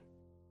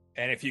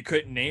 And if you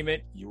couldn't name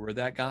it, you were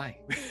that guy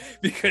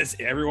because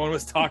everyone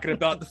was talking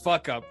about the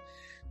fuck up.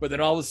 But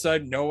then all of a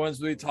sudden, no one's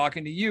really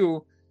talking to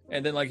you.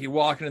 And then you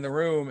walk into the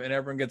room and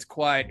everyone gets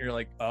quiet and you're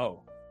like,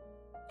 oh,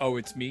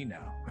 it's me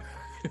now.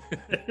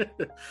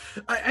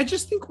 I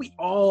just think we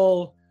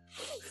all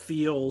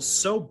feel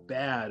so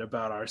bad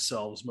about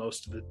ourselves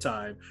most of the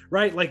time,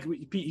 right? Like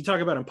you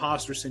talk about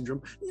imposter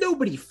syndrome.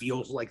 Nobody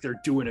feels like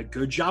they're doing a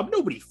good job.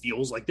 Nobody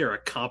feels like they're a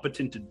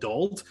competent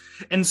adult.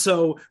 And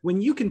so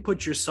when you can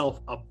put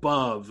yourself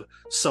above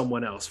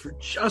someone else for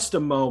just a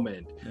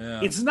moment,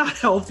 it's not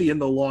healthy in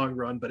the long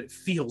run, but it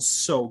feels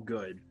so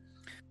good.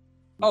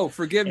 Oh,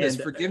 forgiveness.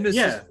 Forgiveness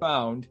is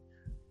found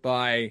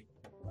by,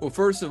 well,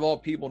 first of all,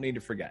 people need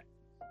to forget,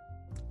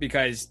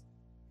 because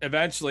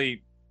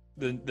eventually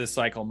the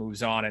cycle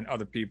moves on and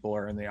other people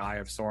are in the eye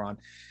of Sauron.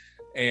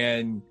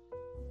 And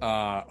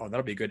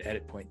that'll be a good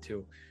edit point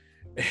too.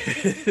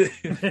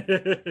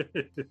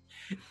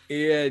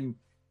 And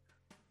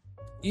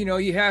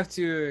you have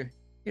to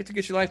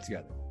get your life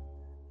together,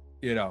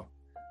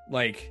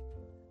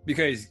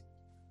 because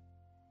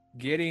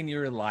getting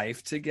your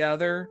life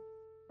together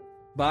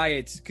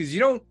because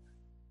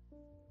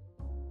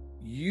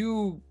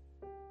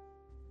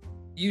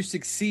you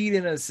succeed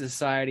in a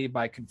society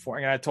by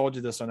conforming. And I told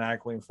you this on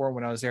Adequately Informed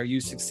when I was there.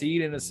 You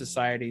succeed in a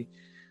society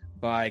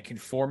by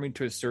conforming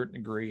to a certain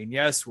degree. And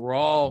yes, we're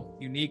all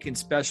unique and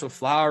special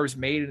flowers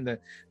made in the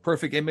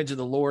perfect image of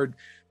the Lord,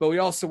 but we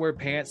also wear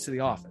pants to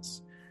the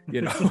office.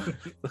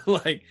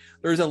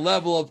 There's a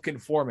level of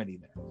conformity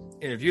there.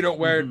 And if you don't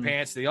wear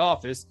pants to the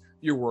office,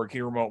 you're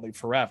working remotely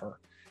forever.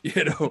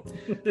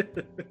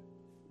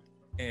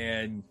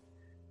 And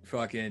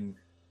fucking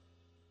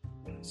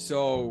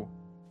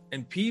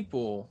and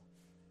people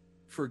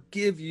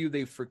forgive you,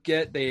 they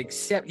forget, they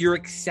accept. You're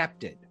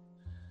accepted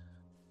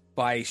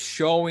by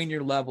showing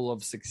your level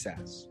of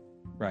success,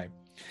 right?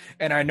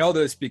 And I know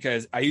this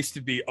because I used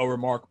to be a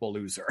remarkable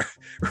loser,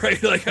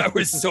 right? Like I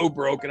was so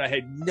broken, I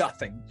had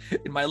nothing,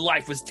 and my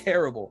life was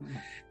terrible.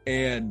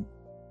 And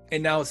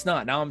now it's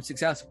not. Now I'm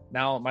successful.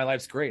 Now my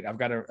life's great. I've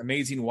got an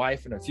amazing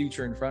wife and a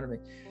future in front of me.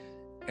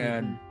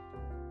 And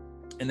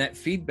that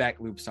feedback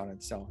loops on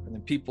itself, and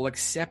then people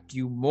accept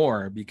you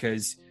more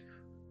because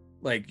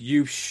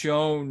you've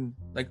shown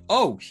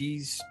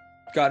he's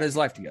got his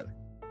life together.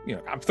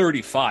 I'm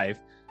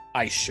 35.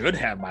 I should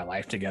have my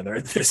life together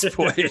at this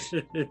point.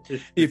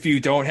 If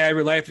you don't have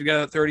your life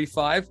together at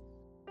 35,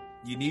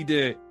 you need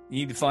to You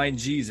need to find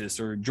Jesus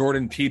or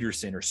Jordan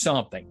Peterson or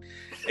something.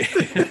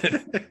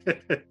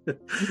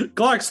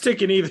 Clock's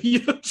ticking.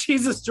 Either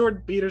Jesus,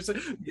 Jordan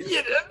Peterson,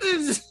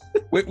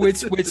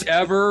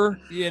 whichever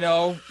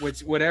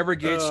whatever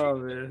gets you.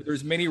 Man.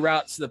 There's many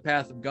routes to the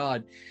path of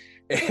God.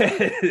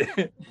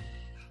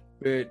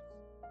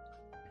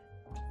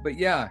 but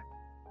yeah,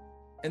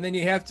 and then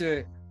you have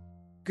to,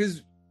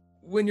 because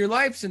when your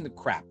life's in the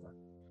crapper,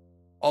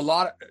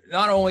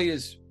 not only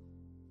is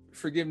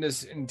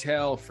forgiveness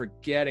entail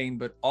forgetting,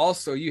 but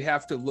also you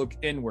have to look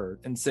inward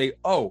and say,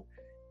 oh,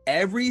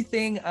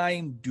 everything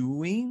I'm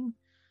doing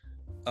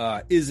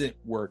isn't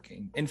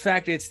working. In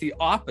fact, it's the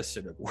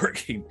opposite of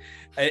working.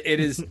 It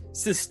is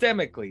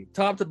systemically,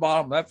 top to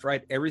bottom, left,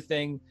 right,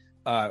 everything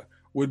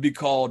would be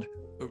called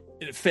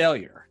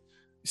failure.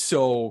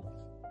 So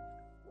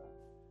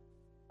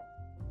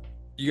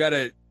you got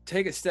to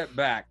take a step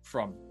back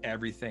from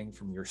everything,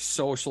 from your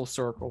social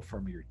circle,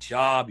 from your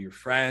job, your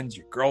friends,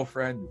 your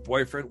girlfriend, your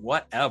boyfriend,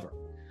 whatever.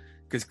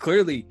 Because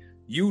clearly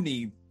you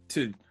need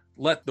to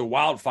let the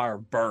wildfire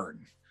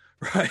burn,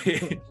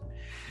 right?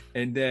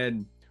 And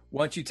then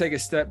once you take a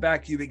step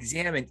back, you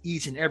examine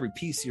each and every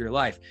piece of your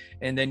life.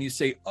 And then you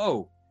say,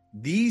 oh,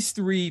 these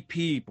 3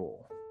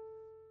 people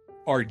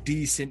are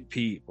decent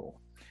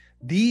people.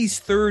 These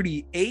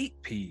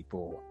 38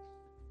 people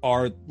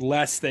are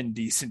less than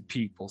decent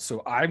people.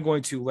 So I'm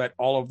going to let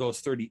all of those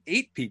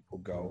 38 people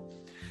go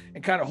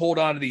and kind of hold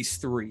on to these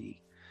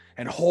 3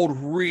 and hold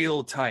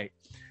real tight,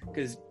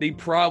 because they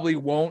probably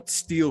won't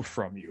steal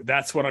from you.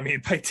 That's what I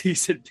mean by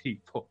decent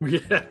people.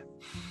 Yeah.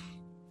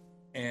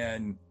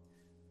 And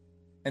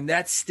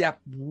that's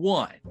step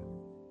 1.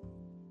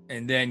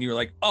 And then you're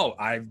like, oh,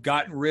 I've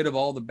gotten rid of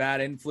all the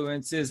bad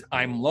influences.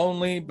 I'm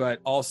lonely,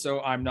 but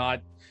also I'm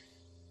not.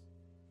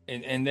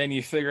 And then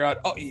you figure out,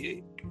 oh,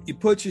 you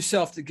put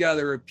yourself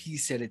together a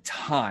piece at a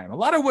time. A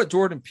lot of what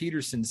Jordan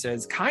Peterson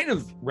says kind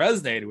of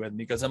resonated with me,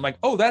 because I'm like,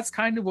 oh, that's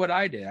kind of what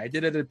I did. I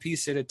did it a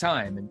piece at a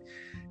time. And,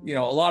 a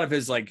lot of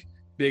his like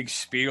big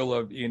spiel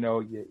of, you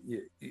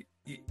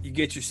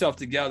get yourself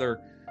together,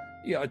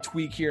 a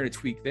tweak here and a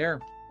tweak there.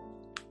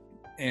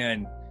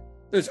 And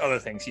there's other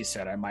things he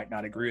said I might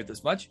not agree with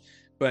as much,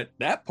 but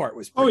that part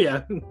was pretty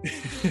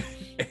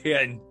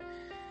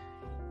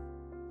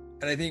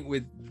and I think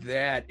with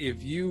that,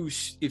 if you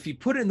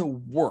put in the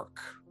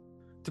work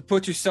to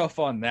put yourself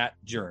on that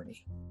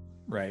journey,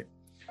 right,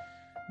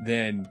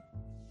 then,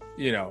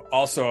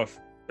 also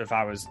if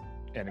I was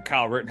in a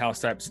Kyle Rittenhouse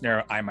type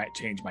scenario, I might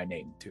change my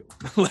name too.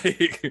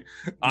 Like,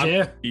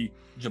 I'm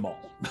Jamal.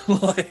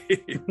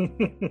 Like,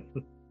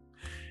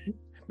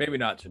 maybe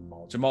not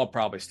Jamal. Jamal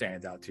probably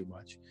stands out too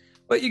much.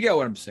 But you get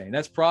what I'm saying.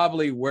 That's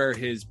probably where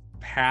his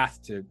path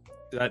to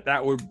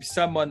that would be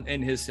someone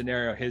in his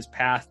scenario, his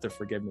path to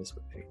forgiveness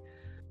would be.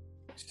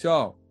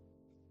 So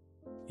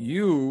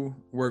you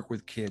work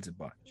with kids a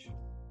bunch.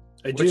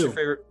 I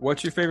do.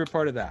 What's your favorite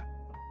part of that?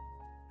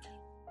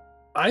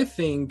 I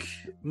think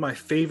my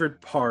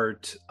favorite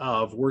part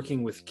of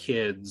working with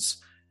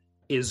kids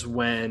is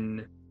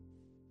when,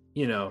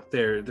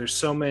 there's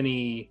so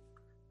many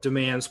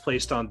demands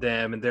placed on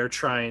them, and they're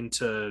trying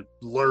to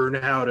learn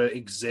how to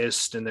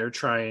exist, and they're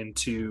trying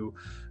to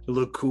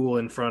look cool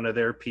in front of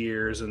their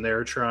peers, and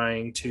they're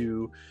trying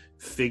to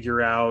figure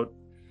out,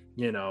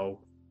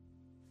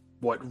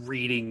 what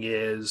reading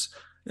is.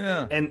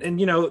 Yeah. And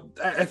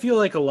I feel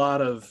like a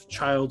lot of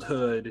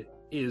childhood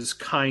is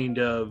kind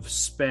of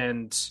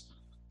spent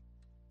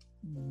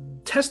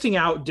testing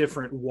out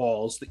different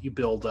walls that you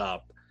build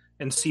up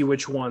and see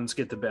which ones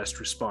get the best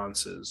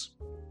responses.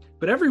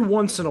 But every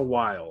once in a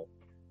while,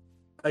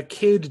 a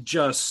kid,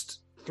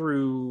 just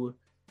through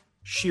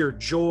sheer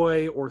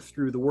joy or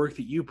through the work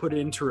that you put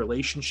into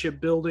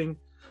relationship building,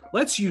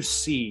 lets you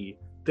see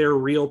their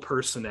real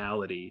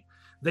personality.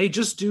 They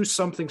just do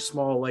something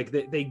small, like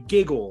they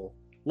giggle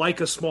like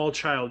a small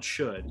child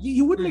should.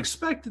 You wouldn't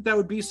expect that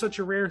would be such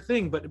a rare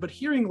thing, but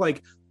hearing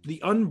like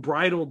the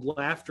unbridled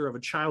laughter of a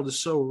child is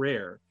so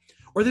rare.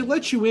 Or they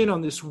let you in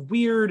on this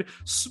weird,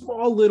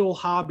 small little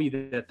hobby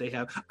that they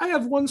have. I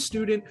have one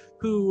student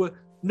who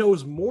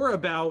knows more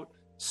about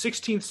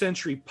 16th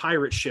century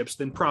pirate ships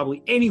than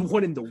probably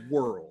anyone in the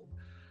world.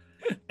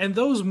 And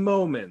those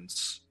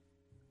moments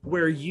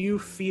where you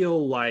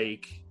feel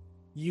like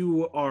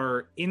you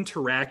are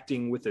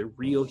interacting with a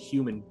real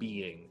human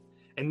being,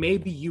 and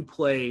maybe you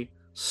play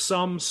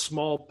some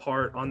small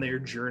part on their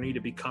journey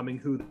to becoming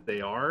who they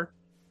are,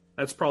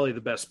 that's probably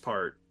the best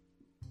part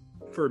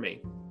for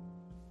me.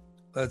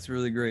 That's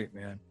really great,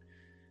 man.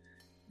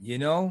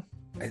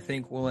 I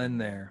think we'll end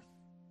there.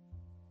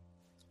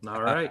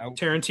 All right.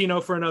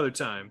 Tarantino for another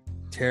time.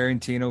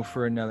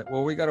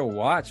 Well, we got to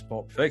watch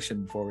Pulp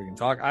Fiction before we can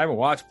talk. I haven't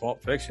watched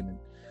Pulp Fiction in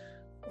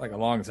like a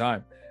long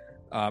time.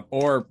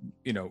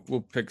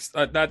 We'll pick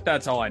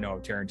that's all I know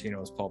of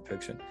Tarantino is Pulp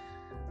Fiction.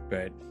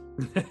 But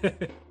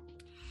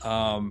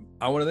I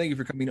want to thank you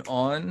for coming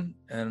on,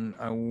 and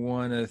I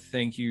want to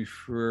thank you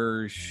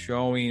for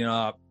showing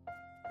up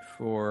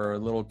for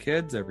little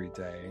kids every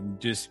day and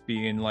just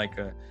being like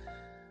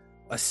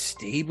a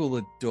stable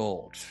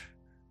adult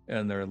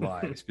in their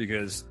lives,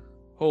 because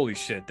holy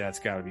shit, that's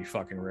got to be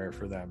fucking rare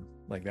for them.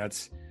 Like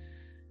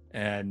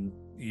and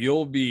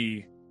you'll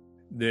be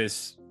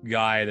this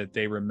guy that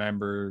they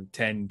remember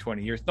 10,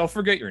 20 years. They'll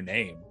forget your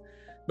name,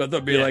 but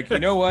they'll be like, you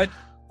know what?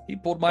 He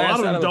pulled my ass out of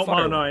the fire. A lot of them don't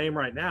want to know my name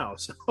right now.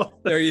 So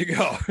there you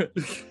go.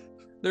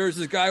 There's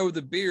this guy with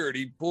a beard.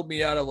 He pulled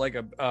me out of like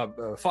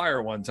a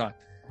fire one time.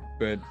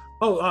 But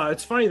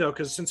it's funny though,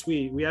 because since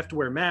we have to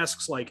wear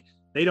masks, like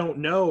they don't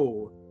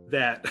know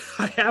that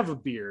I have a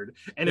beard,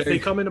 and if they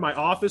come into my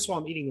office while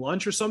I'm eating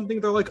lunch or something,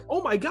 they're like,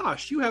 "Oh my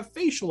gosh, you have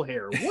facial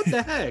hair! What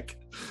the heck?"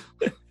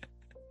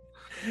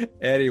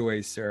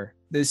 Anyway, sir,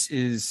 this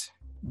is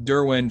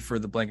Derwin for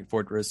the Blanket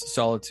Fortress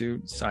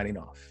Solitude signing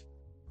off.